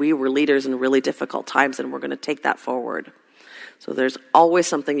said, we were leaders in really difficult times, and we're going to take that forward. So there's always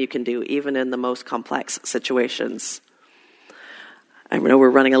something you can do, even in the most complex situations. I know we're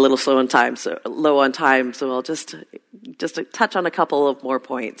running a little low on time, so I'll just touch on a couple of more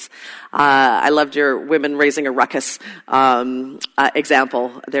points. I loved your women raising a ruckus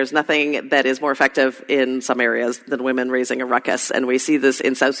example. There's nothing that is more effective in some areas than women raising a ruckus, and we see this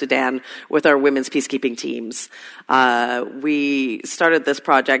in South Sudan with our women's peacekeeping teams. We started this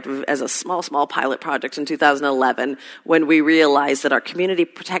project as a small pilot project in 2011 when we realized that our community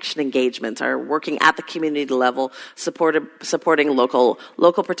protection engagements, our working at the community level, supporting local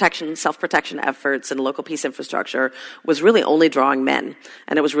protection, self-protection efforts, and local peace infrastructure was really only drawing men.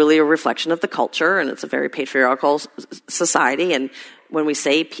 And it was really a reflection of the culture, and it's a very patriarchal society. And when we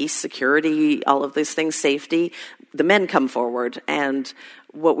say peace, security, all of these things, safety, the men come forward. And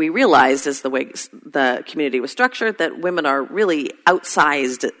what we realized is the way the community was structured, that women are really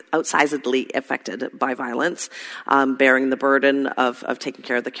outsizedly affected by violence, bearing the burden of taking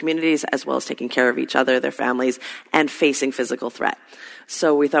care of the communities as well as taking care of each other, their families, and facing physical threat.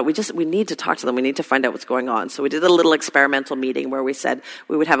 So we thought we need to talk to them. We need to find out what's going on. So we did a little experimental meeting where we said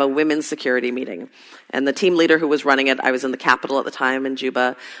we would have a women's security meeting. And the team leader who was running it, I was in the capital at the time in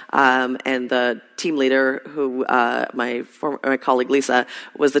Juba, and the team leader who, my colleague Lisa,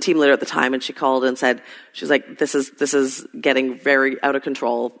 was the team leader at the time, and she called and said, she's like, this is getting very out of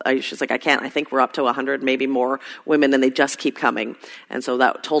control. She's like, I think we're up to 100, maybe more women, and they just keep coming. And so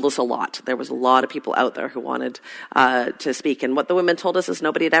that told us a lot. There was a lot of people out there who wanted to speak. And what the women told us is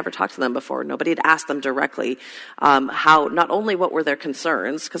nobody had ever talked to them before. Nobody had asked them directly not only what were their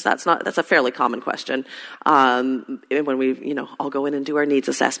concerns, because that's a fairly common question when we all go in and do our needs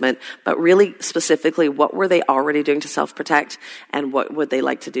assessment, but really specifically what were they already doing to self-protect and what would they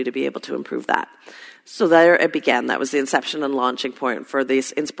like to do to be able to improve that. So there it began. That was the inception and launching point for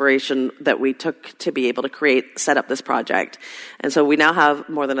this inspiration that we took to be able to set up this project. And so we now have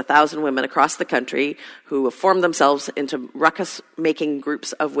more than 1,000 women across the country who have formed themselves into ruckus-making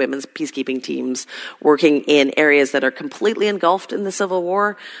groups of women's peacekeeping teams working in areas that are completely engulfed in the civil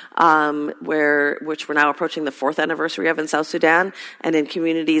war, which we're now approaching the 4th anniversary of in South Sudan, and in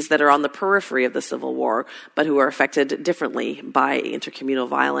communities that are on the periphery of the civil war, but who are affected differently by intercommunal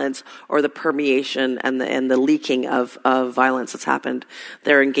violence or the permeation and the leaking of violence that's happened.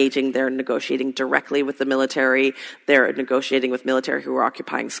 They're negotiating directly with the military. They're negotiating with military who are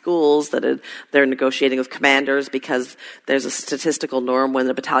occupying schools. They're negotiating with commanders because there's a statistical norm when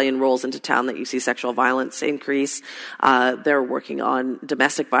the battalion rolls into town that you see sexual violence increase. They're working on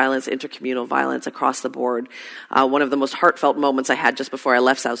domestic violence, intercommunal violence across the board. One of the most heartfelt moments I had just before I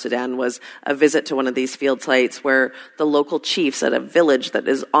left South Sudan was a visit to one of these field sites where the local chiefs at a village that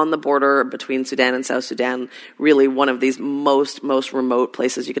is on the border between Sudan and South Sudan, really one of these most remote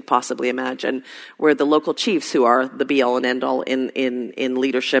places you could possibly imagine, where the local chiefs, who are the be-all and end-all in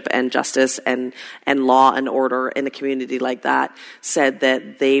leadership and justice and law and order in a community like that, said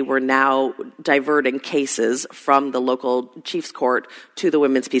that they were now diverting cases from the local chief's court to the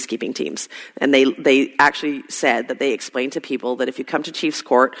women's peacekeeping teams. And they actually said that they explained to people that if you come to chief's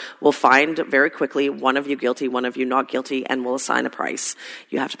court, we'll find very quickly one of you guilty, one of you not guilty, and we'll assign a price.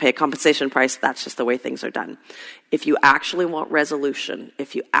 You have to pay a compensation price. That's just the way things are done. If you actually want resolution,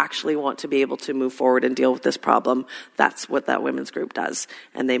 if you actually want to be able to move forward and deal with this problem, that's what that women's group does.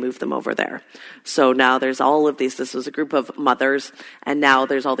 And they move them over there. So now there's all of these. This was a group of mothers, and now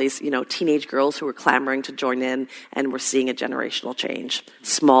there's all these, teenage girls who are clamoring to join in, and we're seeing a generational change.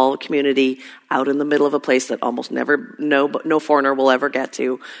 Small community out in the middle of a place that almost no foreigner will ever get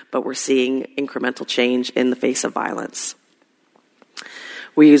to, but we're seeing incremental change in the face of violence.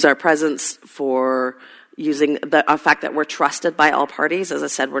 We use our presence for using the fact that we're trusted by all parties. As I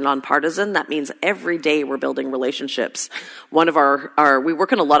said, we're nonpartisan. That means every day we're building relationships. We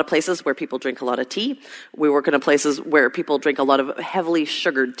work in a lot of places where people drink a lot of tea. We work in places where people drink a lot of heavily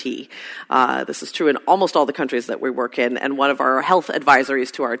sugared tea. This is true in almost all the countries that we work in. And one of our health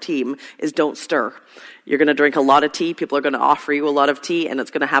advisories to our team is don't stir. You're going to drink a lot of tea. People are going to offer you a lot of tea, and it's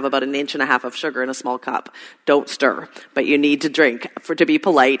going to have about 1.5 inches of sugar in a small cup. Don't stir. But you need to drink to be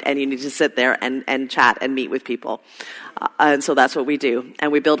polite, and you need to sit there and chat and meet with people. And so that's what we do.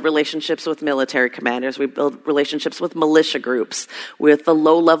 And we build relationships with military commanders. We build relationships with militia groups, with the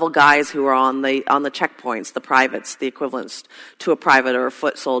low-level guys who are on the checkpoints, the privates, the equivalents to a private or a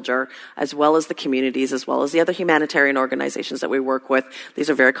foot soldier, as well as the communities, as well as the other humanitarian organizations that we work with. These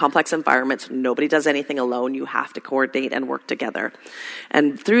are very complex environments. Nobody does anything anything alone. You have to coordinate and work together.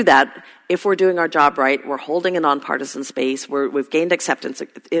 And through that, if we're doing our job right, we're holding a nonpartisan space, we've gained acceptance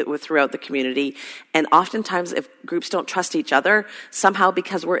throughout the community, and oftentimes if groups don't trust each other, somehow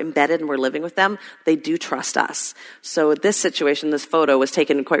because we're embedded and we're living with them, they do trust us. So this situation, this photo was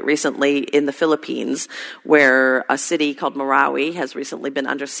taken quite recently in the Philippines, where a city called Marawi has recently been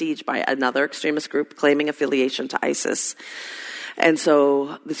under siege by another extremist group claiming affiliation to ISIS. And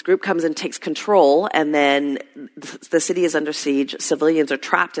so this group comes and takes control, and then the city is under siege, civilians are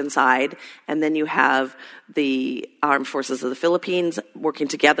trapped inside, and then you have the armed forces of the Philippines working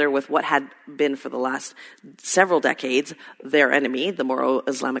together with what had been for the last several decades their enemy, the Moro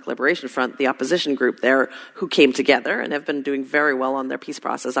Islamic Liberation Front, the opposition group there, who came together and have been doing very well on their peace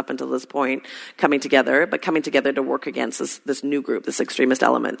process up until this point, coming together to work against this new group, this extremist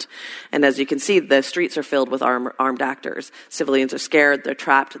element. And as you can see, the streets are filled with armed actors. Civilians are scared, they're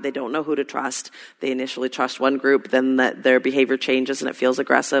trapped, they don't know who to trust. They initially trust one group, then their behavior changes and it feels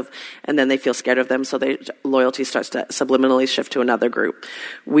aggressive, and then they feel scared of them, so loyalty starts to subliminally shift to another group.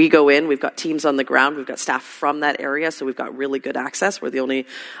 We go in, we've got teams on the ground, we've got staff from that area, so we've got really good access. We're the only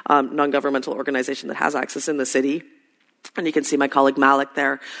non-governmental organization that has access in the city. And you can see my colleague Malik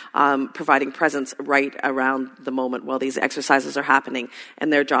there providing presence right around the moment while these exercises are happening.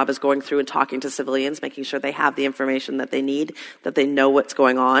 And their job is going through and talking to civilians, making sure they have the information that they need, that they know what's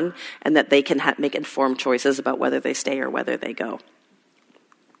going on, and that they can make informed choices about whether they stay or whether they go.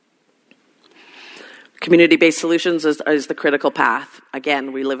 Community-based solutions is the critical path.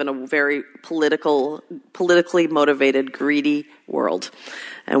 Again, we live in a very politically motivated, greedy world.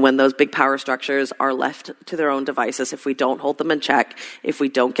 And when those big power structures are left to their own devices, if we don't hold them in check, if we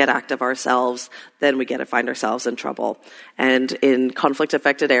don't get active ourselves, then we find ourselves in trouble. And in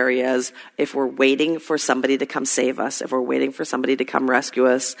conflict-affected areas, if we're waiting for somebody to come save us, if we're waiting for somebody to come rescue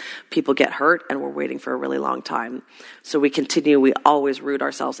us, people get hurt and we're waiting for a really long time. So we always root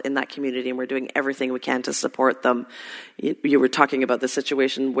ourselves in that community, and we're doing everything we can to support them. You were talking about the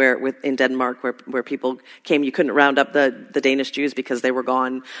situation in Denmark where people came, you couldn't round up the Danish Jews because they were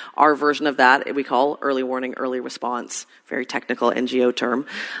gone. Our version of that we call early warning, early response, very technical NGO term.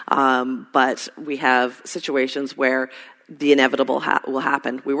 But we have situations where the inevitable will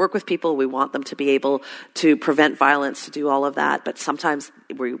happen. We work with people, we want them to be able to prevent violence, to do all of that, but sometimes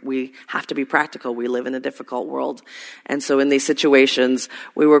we have to be practical. We live in a difficult world. And so in these situations,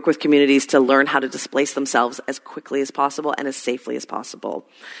 we work with communities to learn how to displace themselves as quickly as possible and as safely as possible.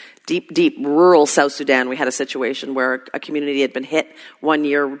 Deep rural South Sudan, we had a situation where a community had been hit one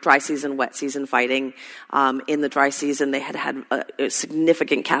year, dry season, wet season fighting. In the dry season, they had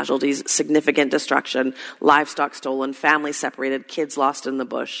significant casualties, significant destruction, livestock stolen, families separated, kids lost in the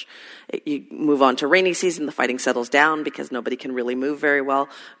bush. You move on to rainy season, the fighting settles down because nobody can really move very well,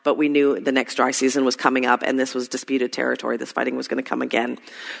 but we knew the next dry season was coming up and this was disputed territory. This fighting was going to come again.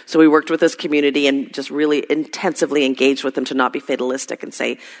 So we worked with this community and just really intensively engaged with them to not be fatalistic and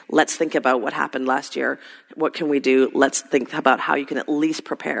say, let's think about what happened last year. What can we do? Let's think about how you can at least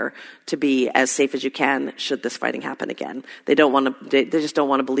prepare to be as safe as you can should this fighting happen again. They just don't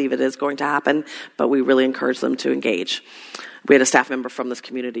want to believe it is going to happen, but we really encourage them to engage. We had a staff member from this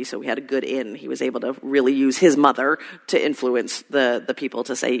community, so we had a good in. He was able to really use his mother to influence the people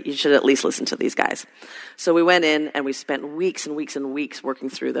to say, you should at least listen to these guys. So we went in and we spent weeks and weeks and weeks working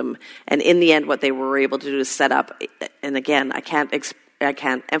through them. And in the end, what they were able to do is set up, and again, I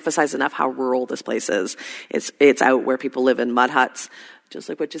can't emphasize enough how rural this place is. It's out where people live in mud huts, just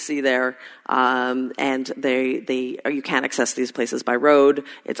like what you see there. And you can't access these places by road.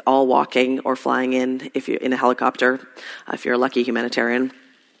 It's all walking or flying in if you're in a helicopter, if you're a lucky humanitarian,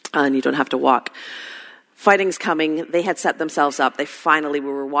 and you don't have to walk. Fighting's coming. They had set themselves up. We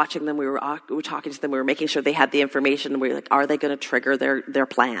were watching them. We were talking to them. We were making sure they had the information. We were like, are they going to trigger their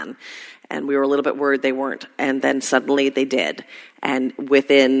plan? And we were a little bit worried they weren't. And then suddenly they did. And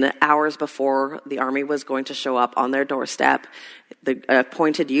within hours before the army was going to show up on their doorstep, the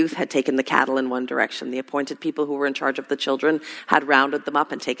appointed youth had taken the cattle in one direction. The appointed people who were in charge of the children had rounded them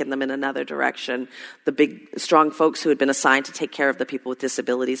up and taken them in another direction. The big, strong folks who had been assigned to take care of the people with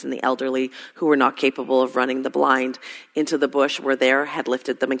disabilities and the elderly who were not capable of running the blind into the bush were there, had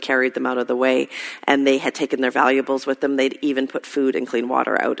lifted them and carried them out of the way. And they had taken their valuables with them. They'd even put food and clean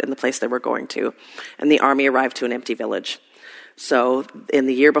water out in the place they were going to. And the army arrived to an empty village. So in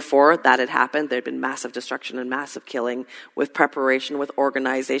the year before that had happened, there had been massive destruction and massive killing. With preparation, with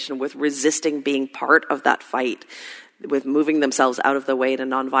organization, with resisting being part of that fight, with moving themselves out of the way in a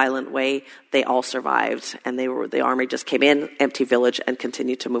nonviolent way, they all survived. And the army just came in, empty village, and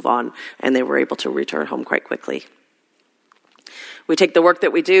continued to move on. And they were able to return home quite quickly. We take the work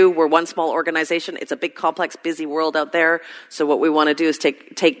that we do. We're one small organization. It's a big, complex, busy world out there. So what we want to do is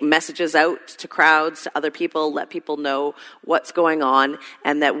take messages out to crowds, to other people, let people know what's going on,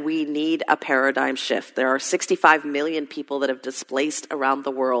 and that we need a paradigm shift. There are 65 million people that have displaced around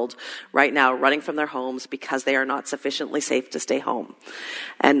the world right now, running from their homes because they are not sufficiently safe to stay home.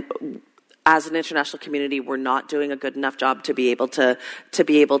 And as an international community, we're not doing a good enough job to be able to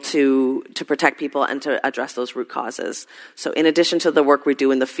protect people and to address those root causes. So in addition to the work we do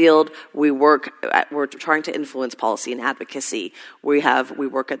in the field, we're trying to influence policy and advocacy. We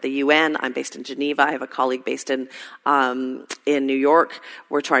work at the UN. I'm based in Geneva. I have a colleague based in New York.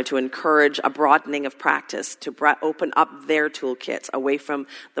 We're trying to encourage a broadening of practice to open up their toolkits away from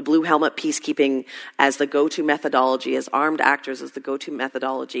the blue helmet peacekeeping as the go-to methodology, as armed actors as the go-to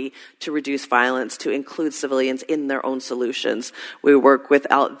methodology to reduce violence, to include civilians in their own solutions. We work with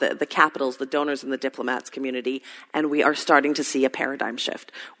the capitals, the donors, and the diplomats community, and we are starting to see a paradigm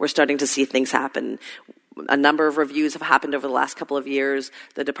shift. We're starting to see things happen. A number of reviews have happened over the last couple of years.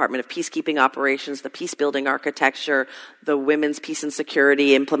 The Department of Peacekeeping Operations, the Peace-Building Architecture, the Women's Peace and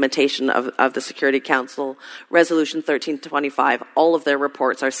Security implementation of the Security Council, Resolution 1325, all of their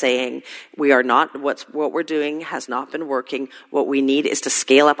reports are saying what we're doing has not been working. What we need is to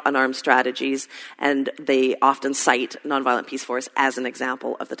scale up unarmed strategies, and they often cite Nonviolent Peaceforce as an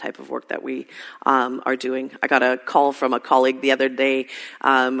example of the type of work that we are doing. I got a call from a colleague the other day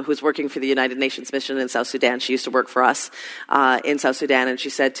who's working for the United Nations mission in South Sudan. She used to work for us in South Sudan, and she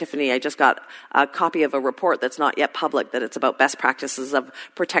said, "Tiffany, I just got a copy of a report that's not yet public, that it's about best practices of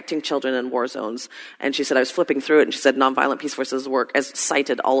protecting children in war zones." And she said, I was flipping through it, and she said, Nonviolent Peaceforce's work is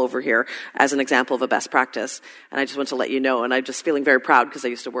cited all over here as an example of a best practice. And I just want to let you know, and I'm just feeling very proud because I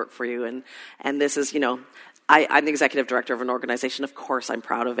used to work for you. And this is, I'm the executive director of an organization. Of course, I'm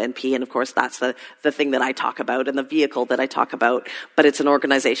proud of NP, and of course, that's the thing that I talk about and the vehicle that I talk about. But it's an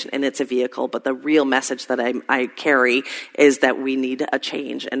organization and it's a vehicle. But the real message that I carry is that we need a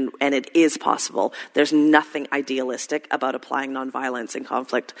change, and it is possible. There's nothing idealistic about applying nonviolence in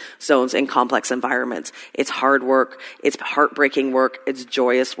conflict zones, in complex environments. It's hard work. It's heartbreaking work. It's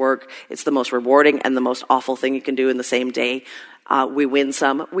joyous work. It's the most rewarding and the most awful thing you can do in the same day. We win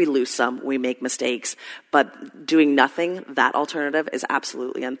some, we lose some, we make mistakes. But doing nothing, that alternative is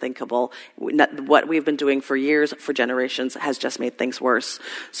absolutely unthinkable. What we've been doing for years, for generations, has just made things worse.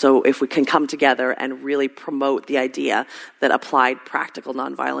 So if we can come together and really promote the idea that applied practical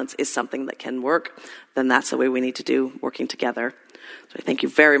nonviolence is something that can work, then that's the way we need to do, working together. So I thank you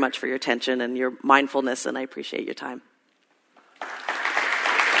very much for your attention and your mindfulness, and I appreciate your time.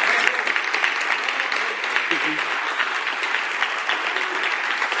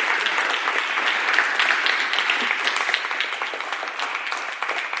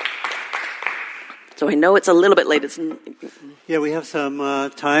 So I know it's a little bit late. Yeah, we have some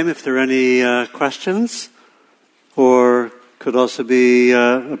time if there are any questions, or could also be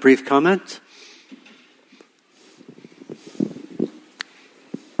a brief comment. You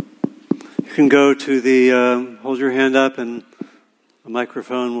can go to the, hold your hand up and a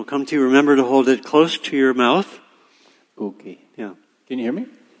microphone will come to you. Remember to hold it close to your mouth. Okay. Yeah. Can you hear me?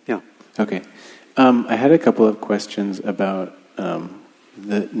 Yeah. Okay. I had a couple of questions about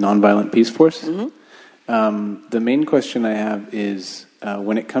the Nonviolent Peaceforce. Mm-hmm. The main question I have is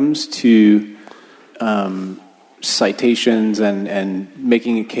when it comes to citations and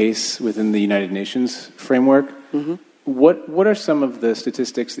making a case within the United Nations framework, mm-hmm. what are some of the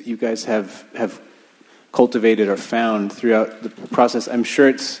statistics that you guys have cultivated or found throughout the process? I'm sure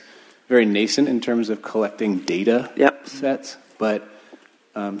it's very nascent in terms of collecting data sets, but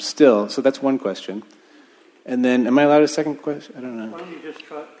still, so that's one question. And then, am I allowed a second question? I don't know. Why don't you just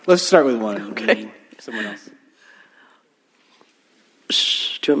try? Let's start with one. Okay. Someone else.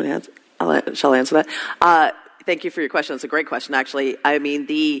 Do you want me to answer? Shall I answer that? Thank you for your question. It's a great question, actually. I mean,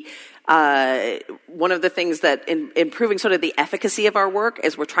 one of the things that in improving sort of the efficacy of our work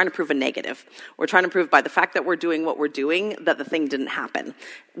is we're trying to prove a negative. We're trying to prove by the fact that we're doing what we're doing that the thing didn't happen.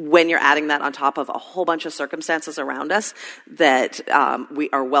 When you're adding that on top of a whole bunch of circumstances around us that we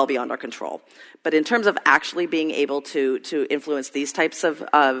are well beyond our control. But in terms of actually being able to influence these types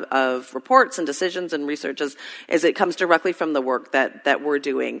of reports and decisions and researches, is it comes directly from the work that we're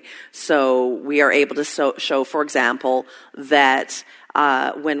doing. So we are able to show, for example, that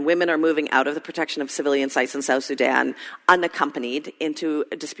when women are moving out of the protection of civilian sites in South Sudan, unaccompanied into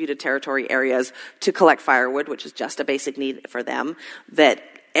disputed territory areas to collect firewood, which is just a basic need for them, that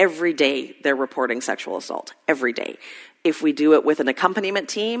every day they're reporting sexual assault, every day. If we do it with an accompaniment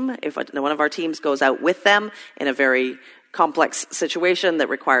team, if one of our teams goes out with them in a very complex situation that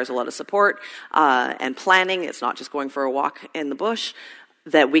requires a lot of support and planning. It's not just going for a walk in the bush.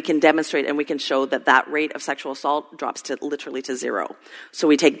 That we can demonstrate and we can show that rate of sexual assault drops literally to zero. So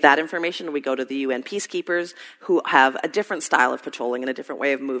we take that information and we go to the UN peacekeepers who have a different style of patrolling and a different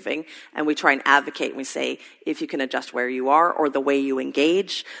way of moving, and we try and advocate and we say, if you can adjust where you are or the way you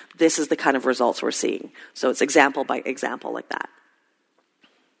engage, this is the kind of results we're seeing. So it's example by example like that.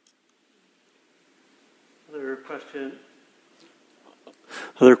 Other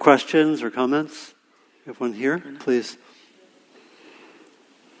questions or comments? You have one here, please.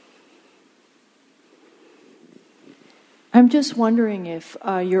 I'm just wondering if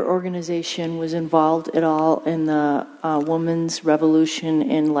your organization was involved at all in the women's revolution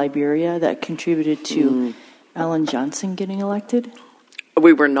in Liberia that contributed to Ellen Johnson getting elected?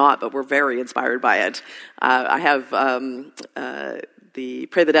 We were not, but we're very inspired by it. I have the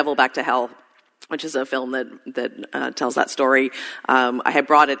Pray the Devil Back to Hell, which is a film that tells that story. I had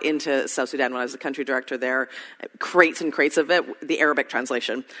brought it into South Sudan when I was the country director there, crates and crates of it, the Arabic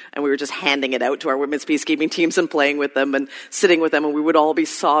translation, and we were just handing it out to our women's peacekeeping teams and playing with them and sitting with them, and we would all be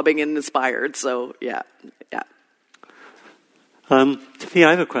sobbing and inspired. So, yeah. Tiffany,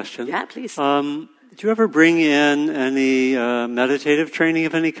 I have a question. Yeah, please. Do you ever bring in any meditative training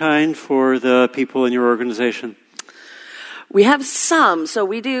of any kind for the people in your organization? We have some. So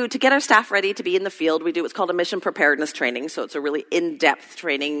we do, to get our staff ready to be in the field, we do what's called a mission preparedness training. So it's a really in-depth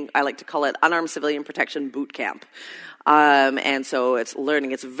training. I like to call it unarmed civilian protection boot camp. And so it's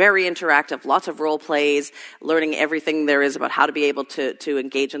learning. It's very interactive, lots of role plays, learning everything there is about how to be able to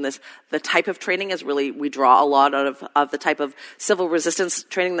engage in this. The type of training is really, we draw a lot out of the type of civil resistance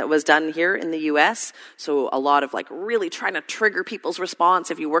training that was done here in the U.S. So a lot of like really trying to trigger people's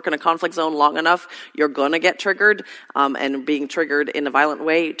response. If you work in a conflict zone long enough, you're going to get triggered. And being triggered in a violent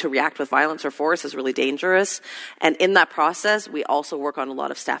way to react with violence or force is really dangerous. And in that process, we also work on a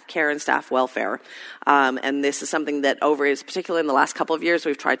lot of staff care and staff welfare. And this is something that particularly in the last couple of years,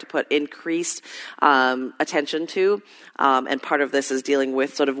 we've tried to put increased attention to. And part of this is dealing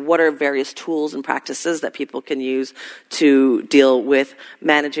with sort of what are various tools and practices that people can use to deal with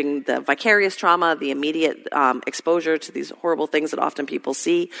managing the vicarious trauma, the immediate exposure to these horrible things that often people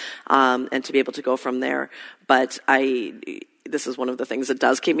see, and to be able to go from there. But this is one of the things that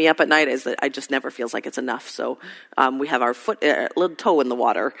does keep me up at night, is that I just never feels like it's enough. So we have our little toe in the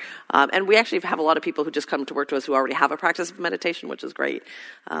water. And we actually have a lot of people who just come to work to us who already have a practice of meditation, which is great.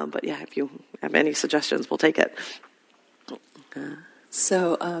 But yeah, if you have any suggestions, we'll take it.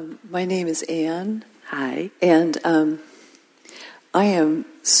 So my name is Anne. Hi. And I am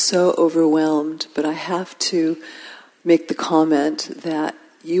so overwhelmed, but I have to make the comment that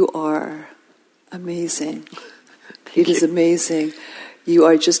you are amazing. It is amazing. You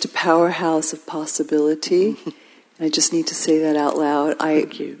are just a powerhouse of possibility. And I just need to say that out loud.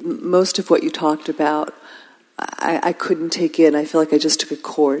 Thank you. Most of what you talked about, I couldn't take in. I feel like I just took a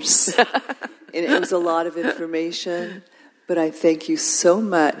course. And it was a lot of information. But I thank you so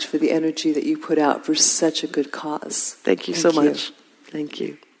much for the energy that you put out for such a good cause. Thank you so much. Thank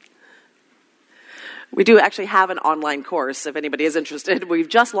you. We do actually have an online course, if anybody is interested. We've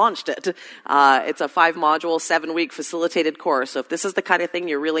just launched it. It's a 5-module, 7-week facilitated course. So if this is the kind of thing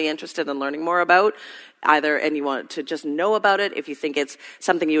you're really interested in learning more about, and you want to just know about it, if you think it's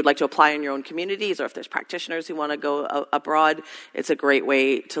something you would like to apply in your own communities, or if there's practitioners who want to go abroad, it's a great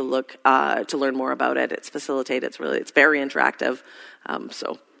way to look to learn more about it. It's facilitated. It's very interactive.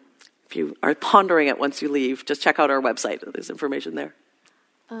 So if you are pondering it once you leave, just check out our website. There's information there.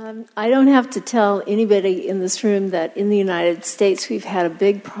 I don't have to tell anybody in this room that in the United States we've had a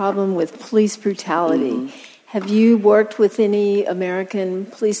big problem with police brutality. Mm-hmm. Have you worked with any American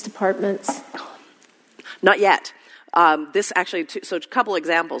police departments? Not yet. This actually, so a couple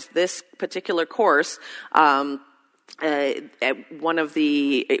examples. This particular course, we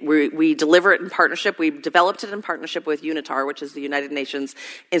deliver it in partnership. We developed it in partnership with UNITAR, which is the United Nations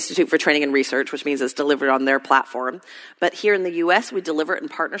Institute for Training and Research, which means it's delivered on their platform. But here in the U.S., we deliver it in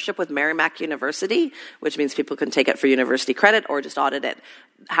partnership with Merrimack University, which means people can take it for university credit or just audit it.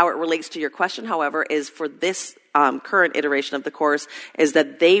 How it relates to your question, however, is for this current iteration of the course is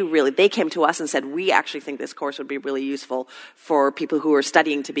that they came to us and said, we actually think this course would be really useful for people who are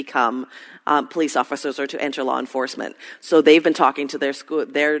studying to become police officers or to enter law enforcement. So they've been talking to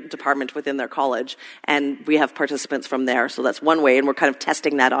their department within their college, and we have participants from there. So that's one way, and we're kind of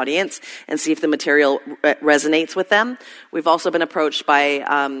testing that audience and see if the material resonates with them. We've also been approached by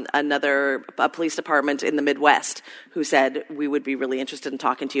a police department in the Midwest who said, we would be really interested in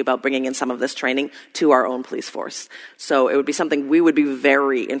talking to you about bringing in some of this training to our own police force. So it would be something we would be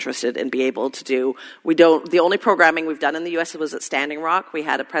very interested in be able to do. The only programming we've done in the U.S. was at Standing Rock. We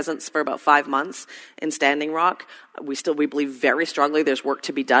had a presence for about 5 months in Standing Rock. We believe very strongly there's work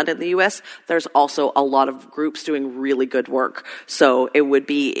to be done in the U.S. There's also a lot of groups doing really good work. So it would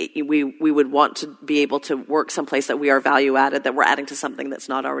be, we would want to be able to work someplace that we are value added, that we're adding to something that's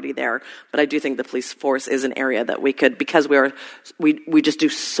not already there. But I do think the police force is an area that we could, because we just do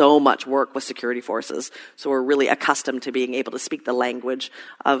so much work with security forces. So we're really accustomed to being able to speak the language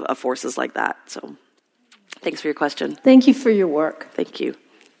of forces like that. So thanks for your question. Thank you for your work. Thank you.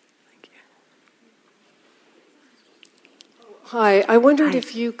 Hi, I wondered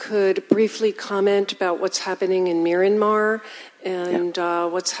if you could briefly comment about what's happening in Myanmar and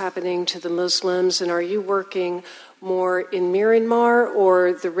what's happening to the Muslims, and are you working more in Myanmar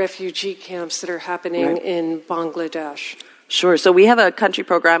or the refugee camps that are happening in Bangladesh? Sure. So we have a country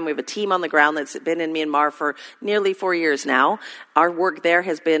program. We have a team on the ground that's been in Myanmar for nearly 4 years now. Our work there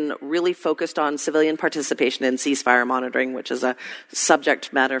has been really focused on civilian participation in ceasefire monitoring, which is a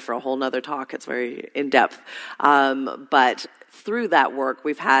subject matter for a whole nother talk. It's very in-depth. But through that work,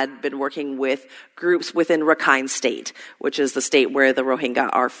 we've been working with groups within Rakhine State, which is the state where the Rohingya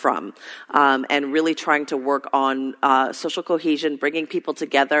are from, and really trying to work on social cohesion, bringing people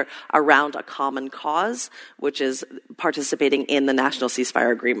together around a common cause, which is participating in the National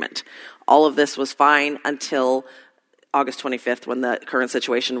Ceasefire Agreement. All of this was fine until August 25th, when the current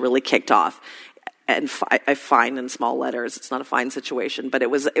situation really kicked off. And I fine in small letters. It's not a fine situation, but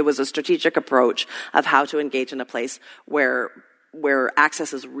it was a strategic approach of how to engage in a place where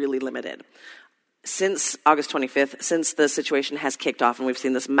access is really limited. Since August 25th, since the situation has kicked off and we've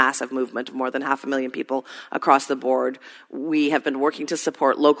seen this massive movement of more than 500,000 people across the board, we have been working to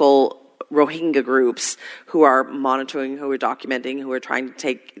support local Rohingya groups who are monitoring, who are documenting, who are trying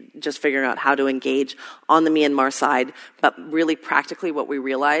to figuring out how to engage on the Myanmar side. But really practically what we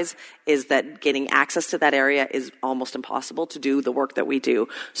realize is that getting access to that area is almost impossible to do the work that we do.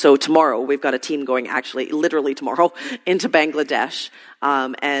 So tomorrow, we've got a team going literally tomorrow, into Bangladesh.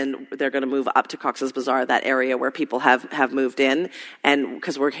 And they're going to move up to Cox's Bazar, that area where people have moved in. And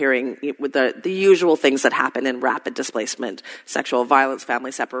because we're hearing with the usual things that happen in rapid displacement: sexual violence,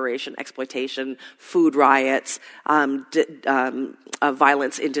 family separation, exploitation, food riots,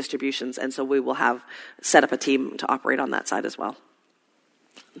 violence in distributions. And so we will set up a team to operate on that side as well.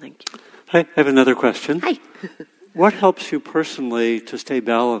 Thank you. Hi, I have another question. Hi. What helps you personally to stay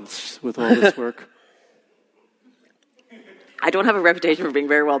balanced with all this work? I don't have a reputation for being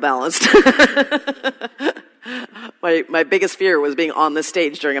very well balanced. My biggest fear was being on the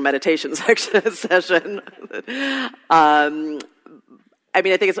stage during a meditation session. I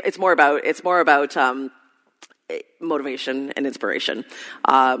think it's more about motivation and inspiration,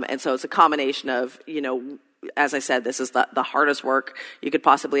 and so it's a combination of, as I said, this is the hardest work you could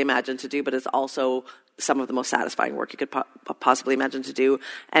possibly imagine to do, but it's also some of the most satisfying work you could possibly imagine to do.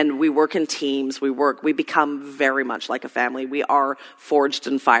 And we work in teams. We become very much like a family. We are forged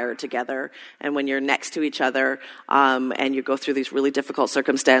and fired together. And when you're next to each other, and you go through these really difficult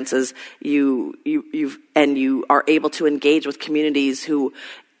circumstances, you are able to engage with communities who,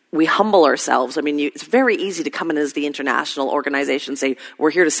 we humble ourselves. It's very easy to come in as the international organization, say, we're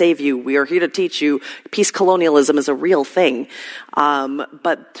here to save you, we are here to teach you, peace colonialism is a real thing.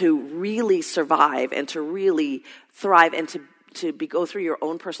 But to really survive and to really thrive and to go through your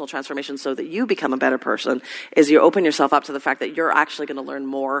own personal transformation so that you become a better person is you open yourself up to the fact that you're actually going to learn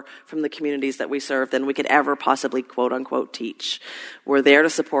more from the communities that we serve than we could ever possibly, quote unquote, teach. We're there to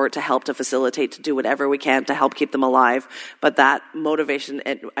support, to help, to facilitate, to do whatever we can to help keep them alive. But that motivation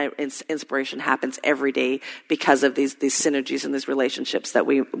and inspiration happens every day because of these synergies and these relationships that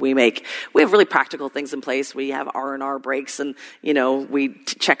we make. We have really practical things in place. We have R&R breaks, and we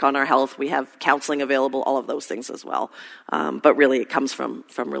check on our health. We have counseling available, all of those things as well. But really, it comes from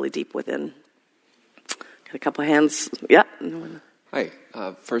really deep within. Got a couple of hands. Yeah. Hi.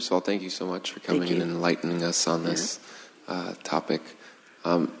 First of all, thank you so much for coming in and enlightening us on this topic.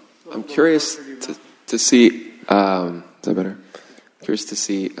 I'm curious to see. Is that better? Curious to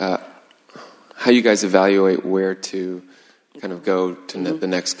see how you guys evaluate where to kind of go to the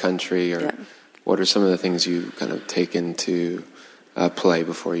next country, or what are some of the things you kind of take into play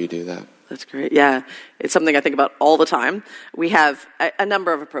before you do that? That's great. Yeah, it's something I think about all the time. We have a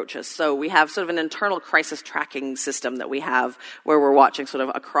number of approaches. So we have sort of an internal crisis tracking system that we have where we're watching sort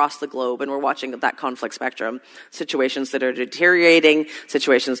of across the globe, and we're watching that conflict spectrum, situations that are deteriorating,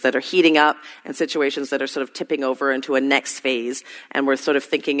 situations that are heating up, and situations that are sort of tipping over into a next phase. And we're sort of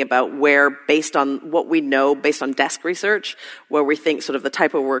thinking about where, based on what we know, based on desk research, where we think sort of the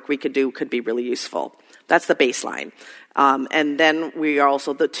type of work we could do could be really useful. That's the baseline. And then we are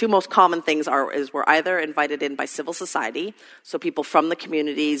also, the two most common things is we're either invited in by civil society, so people from the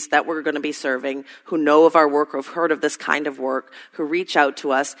communities that we're going to be serving who know of our work or have heard of this kind of work, who reach out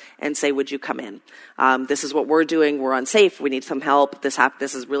to us and say, would you come in? This is what we're doing. We're unsafe. We need some help. This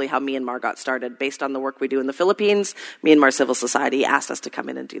is really how Myanmar got started. Based on the work we do in the Philippines, Myanmar Civil Society asked us to come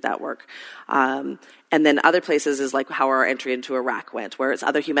in and do that work. And then other places is like how our entry into Iraq went, where it's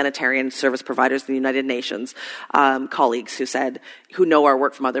other humanitarian service providers in the United Nations, colleagues who know our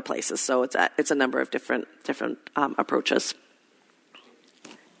work from other places. So it's a number of different approaches.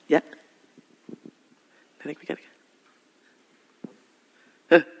 Yeah. I think we got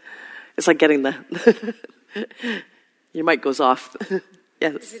to. It's like getting your mic goes off.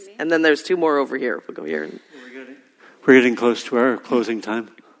 Yes. And then there's two more over here. We'll go here. We're getting close to our closing time.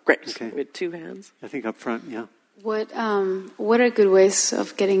 Great. Okay. We had two hands. I think up front, yeah. What are good ways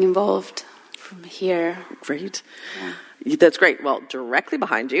of getting involved from here? Great. Yeah. That's great. Well, directly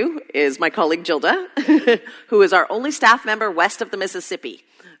behind you is my colleague Gilda, who is our only staff member west of the Mississippi.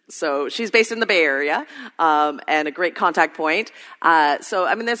 So she's based in the Bay Area, and a great contact point. There's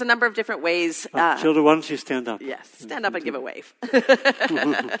a number of different ways. Gilda, why don't you stand up? Yes, stand up and give a wave.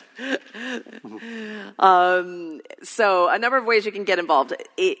 So a number of ways you can get involved.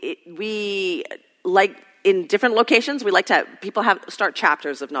 We like in different locations, we like to have people start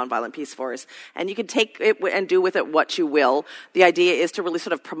chapters of Nonviolent Peaceforce, and you can take it and do with it what you will. The idea is to really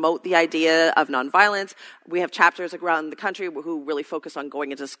sort of promote the idea of nonviolence. We have chapters around the country who really focus on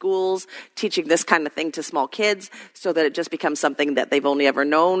going into schools, teaching this kind of thing to small kids, so that it just becomes something that they've only ever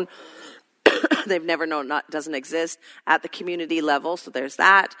known. They've never known doesn't exist at the community level. So there's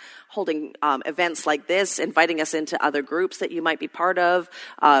that. Holding events like this, inviting us into other groups that you might be part of,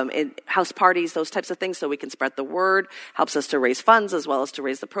 in house parties, those types of things, so we can spread the word. Helps us to raise funds as well as to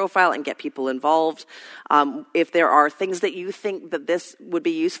raise the profile and get people involved. If there are things that you think that this would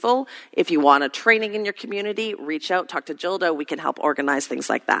be useful, if you want a training in your community, reach out, talk to Gilda. We can help organize things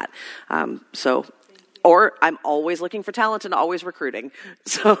like that. Or I'm always looking for talent and always recruiting.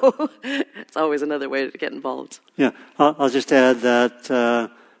 So it's always another way to get involved. Yeah, I'll just add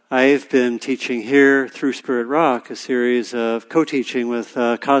that I've been teaching here through Spirit Rock a series of co-teaching with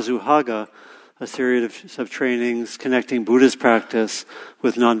Kazu Haga, a series of trainings connecting Buddhist practice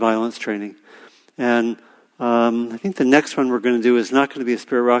with nonviolence training. And I think the next one we're going to do is not going to be a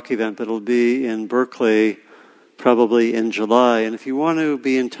Spirit Rock event, but it'll be in Berkeley, probably in July. And if you want to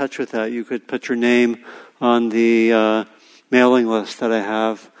be in touch with that, you could put your name on the mailing list that I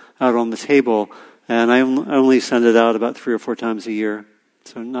have out on the table. And I only send it out about 3 or 4 times a year.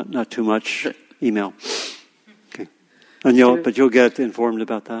 So not too much email. Okay. And you'll get informed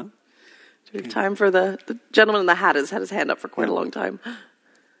about that. Do we have time for the gentleman in the hat has had his hand up for quite a long time.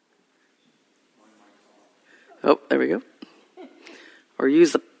 Oh, there we go. Or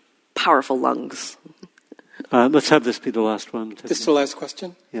use the powerful lungs. Let's have this be the last one. This is the last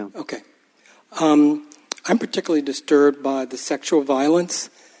question? Yeah. Okay. I'm particularly disturbed by the sexual violence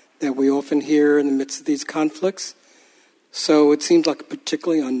that we often hear in the midst of these conflicts. So it seems like a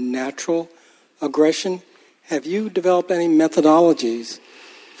particularly unnatural aggression. Have you developed any methodologies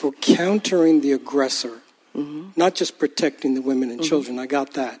for countering the aggressor? Mm-hmm. Not just protecting the women and mm-hmm. children. I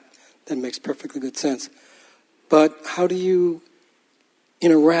got that. That makes perfectly good sense. But how do you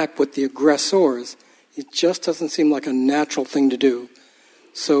interact with the aggressors? It just doesn't seem like a natural thing to do.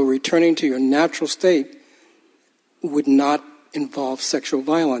 So returning to your natural state would not involve sexual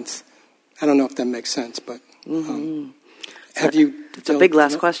violence. I don't know if that makes sense, but have you... It's a big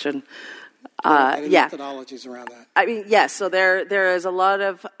last question. Any methodologies around that? I mean, yes. So there is a lot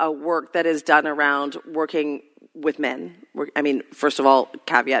of work that is done around working with men. I mean, first of all,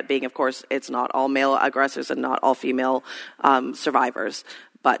 caveat being, of course, it's not all male aggressors and not all female survivors.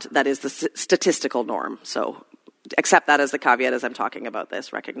 But that is the statistical norm. So accept that as the caveat as I'm talking about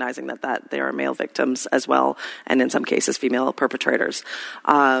this, recognizing that there are male victims as well, and in some cases female perpetrators.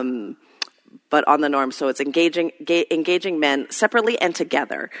 But on the norm, so it's engaging men separately and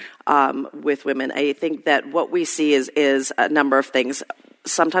together with women. I think that what we see is a number of things.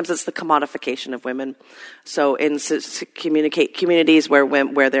 sometimes it's the commodification of women. So in communities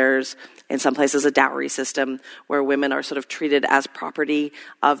where there's, in some places, a dowry system where women are sort of treated as property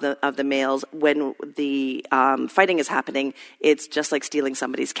of the males. When the fighting is happening, it's just like stealing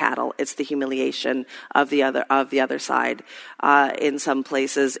somebody's cattle. It's the humiliation of the other side. In some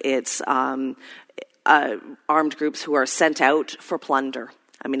places, it's armed groups who are sent out for plunder.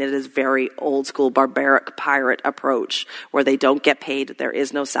 I mean, it is very old school, barbaric pirate approach where they don't get paid. There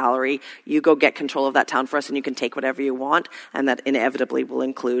is no salary. You go get control of that town for us and you can take whatever you want. And that inevitably will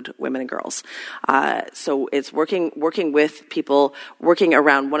include women and girls. So it's working with people, working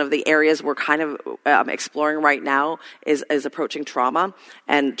around one of the areas we're kind of exploring right now is approaching trauma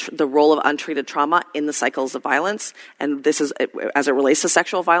and the role of untreated trauma in the cycles of violence. And this is, as it relates to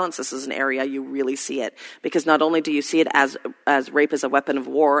sexual violence, this is an area you really see it. Because not only do you see it as rape as a weapon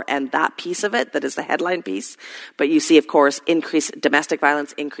of war and that piece of it, that is the headline piece, but you see, of course, increased domestic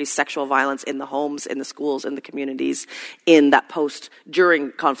violence, increased sexual violence in the homes, in the schools, in the communities, in that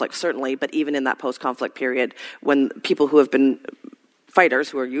during conflict, certainly, but even in that post-conflict period when people who have been fighters,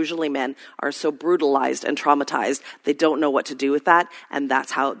 who are usually men, are so brutalized and traumatized, they don't know what to do with that, and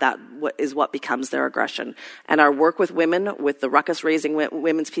that's how what becomes their aggression. And our work with women, with the ruckus raising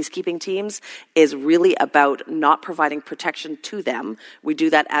women's peacekeeping teams, is really about not providing protection to them. We do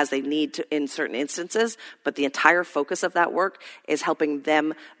that as they need to in certain instances, but the entire focus of that work is helping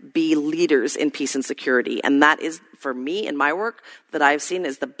them be leaders in peace and security. And that is, for me, in my work, that I've seen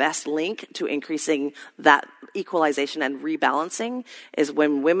is the best link to increasing that equalization and rebalancing, is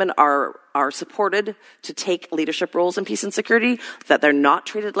when women are supported to take leadership roles in peace and security, that they're not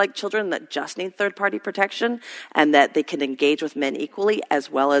treated like children that just need third-party protection, and that they can engage with men equally,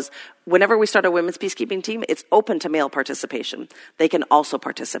 as well as whenever we start a women's peacekeeping team, it's open to male participation. They can also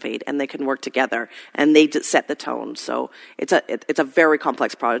participate, and they can work together, and they set the tone. So it's a very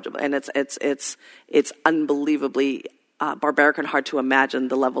complex project, and it's unbelievably barbaric and hard to imagine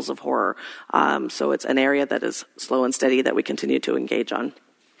the levels of horror. So it's an area that is slow and steady that we continue to engage on.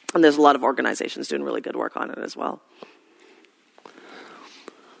 And there's a lot of organizations doing really good work on it as well.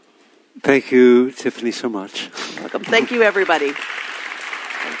 Thank you, Tiffany, so much. You're welcome. Thank you, everybody.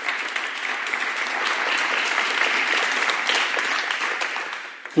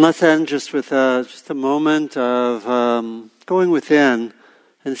 And let's end just with just a moment of going within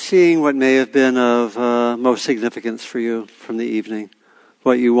and seeing what may have been of most significance for you from the evening,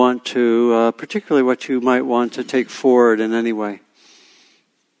 what you want to, particularly what you might want to take forward in any way.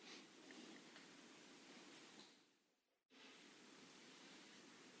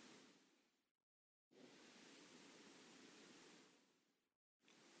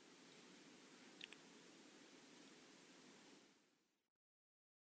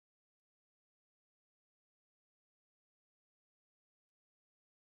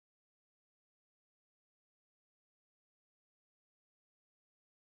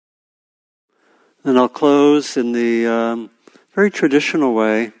 And I'll close in the very traditional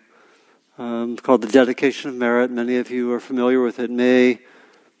way called the dedication of merit. Many of you are familiar with it. May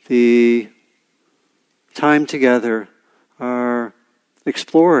the time together our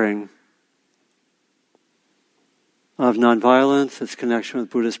exploring of nonviolence, its connection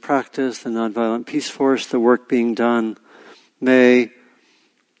with Buddhist practice, the Nonviolent Peaceforce, the work being done, may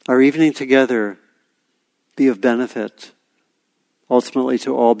our evening together be of benefit ultimately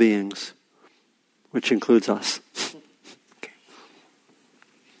to all beings, which includes us. Okay.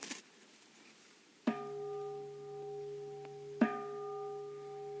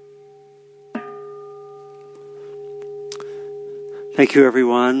 Thank you,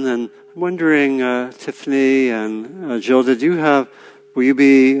 everyone. And I'm wondering, Tiffany and Jill, will you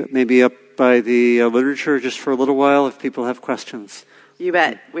be maybe up by the literature just for a little while if people have questions? You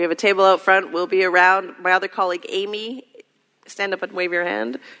bet. We have a table out front. We'll be around. My other colleague, Amy, stand up and wave your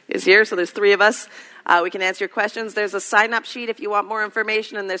hand, is here. So there's 3 of us. We can answer your questions. There's a sign-up sheet if you want more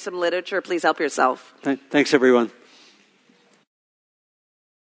information, and there's some literature. Please help yourself. Thanks, everyone.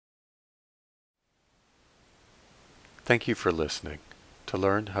 Thank you for listening. To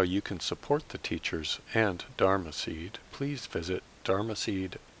learn how you can support the teachers and Dharma Seed, please visit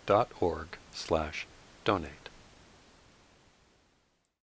dharmaseed.org/donate.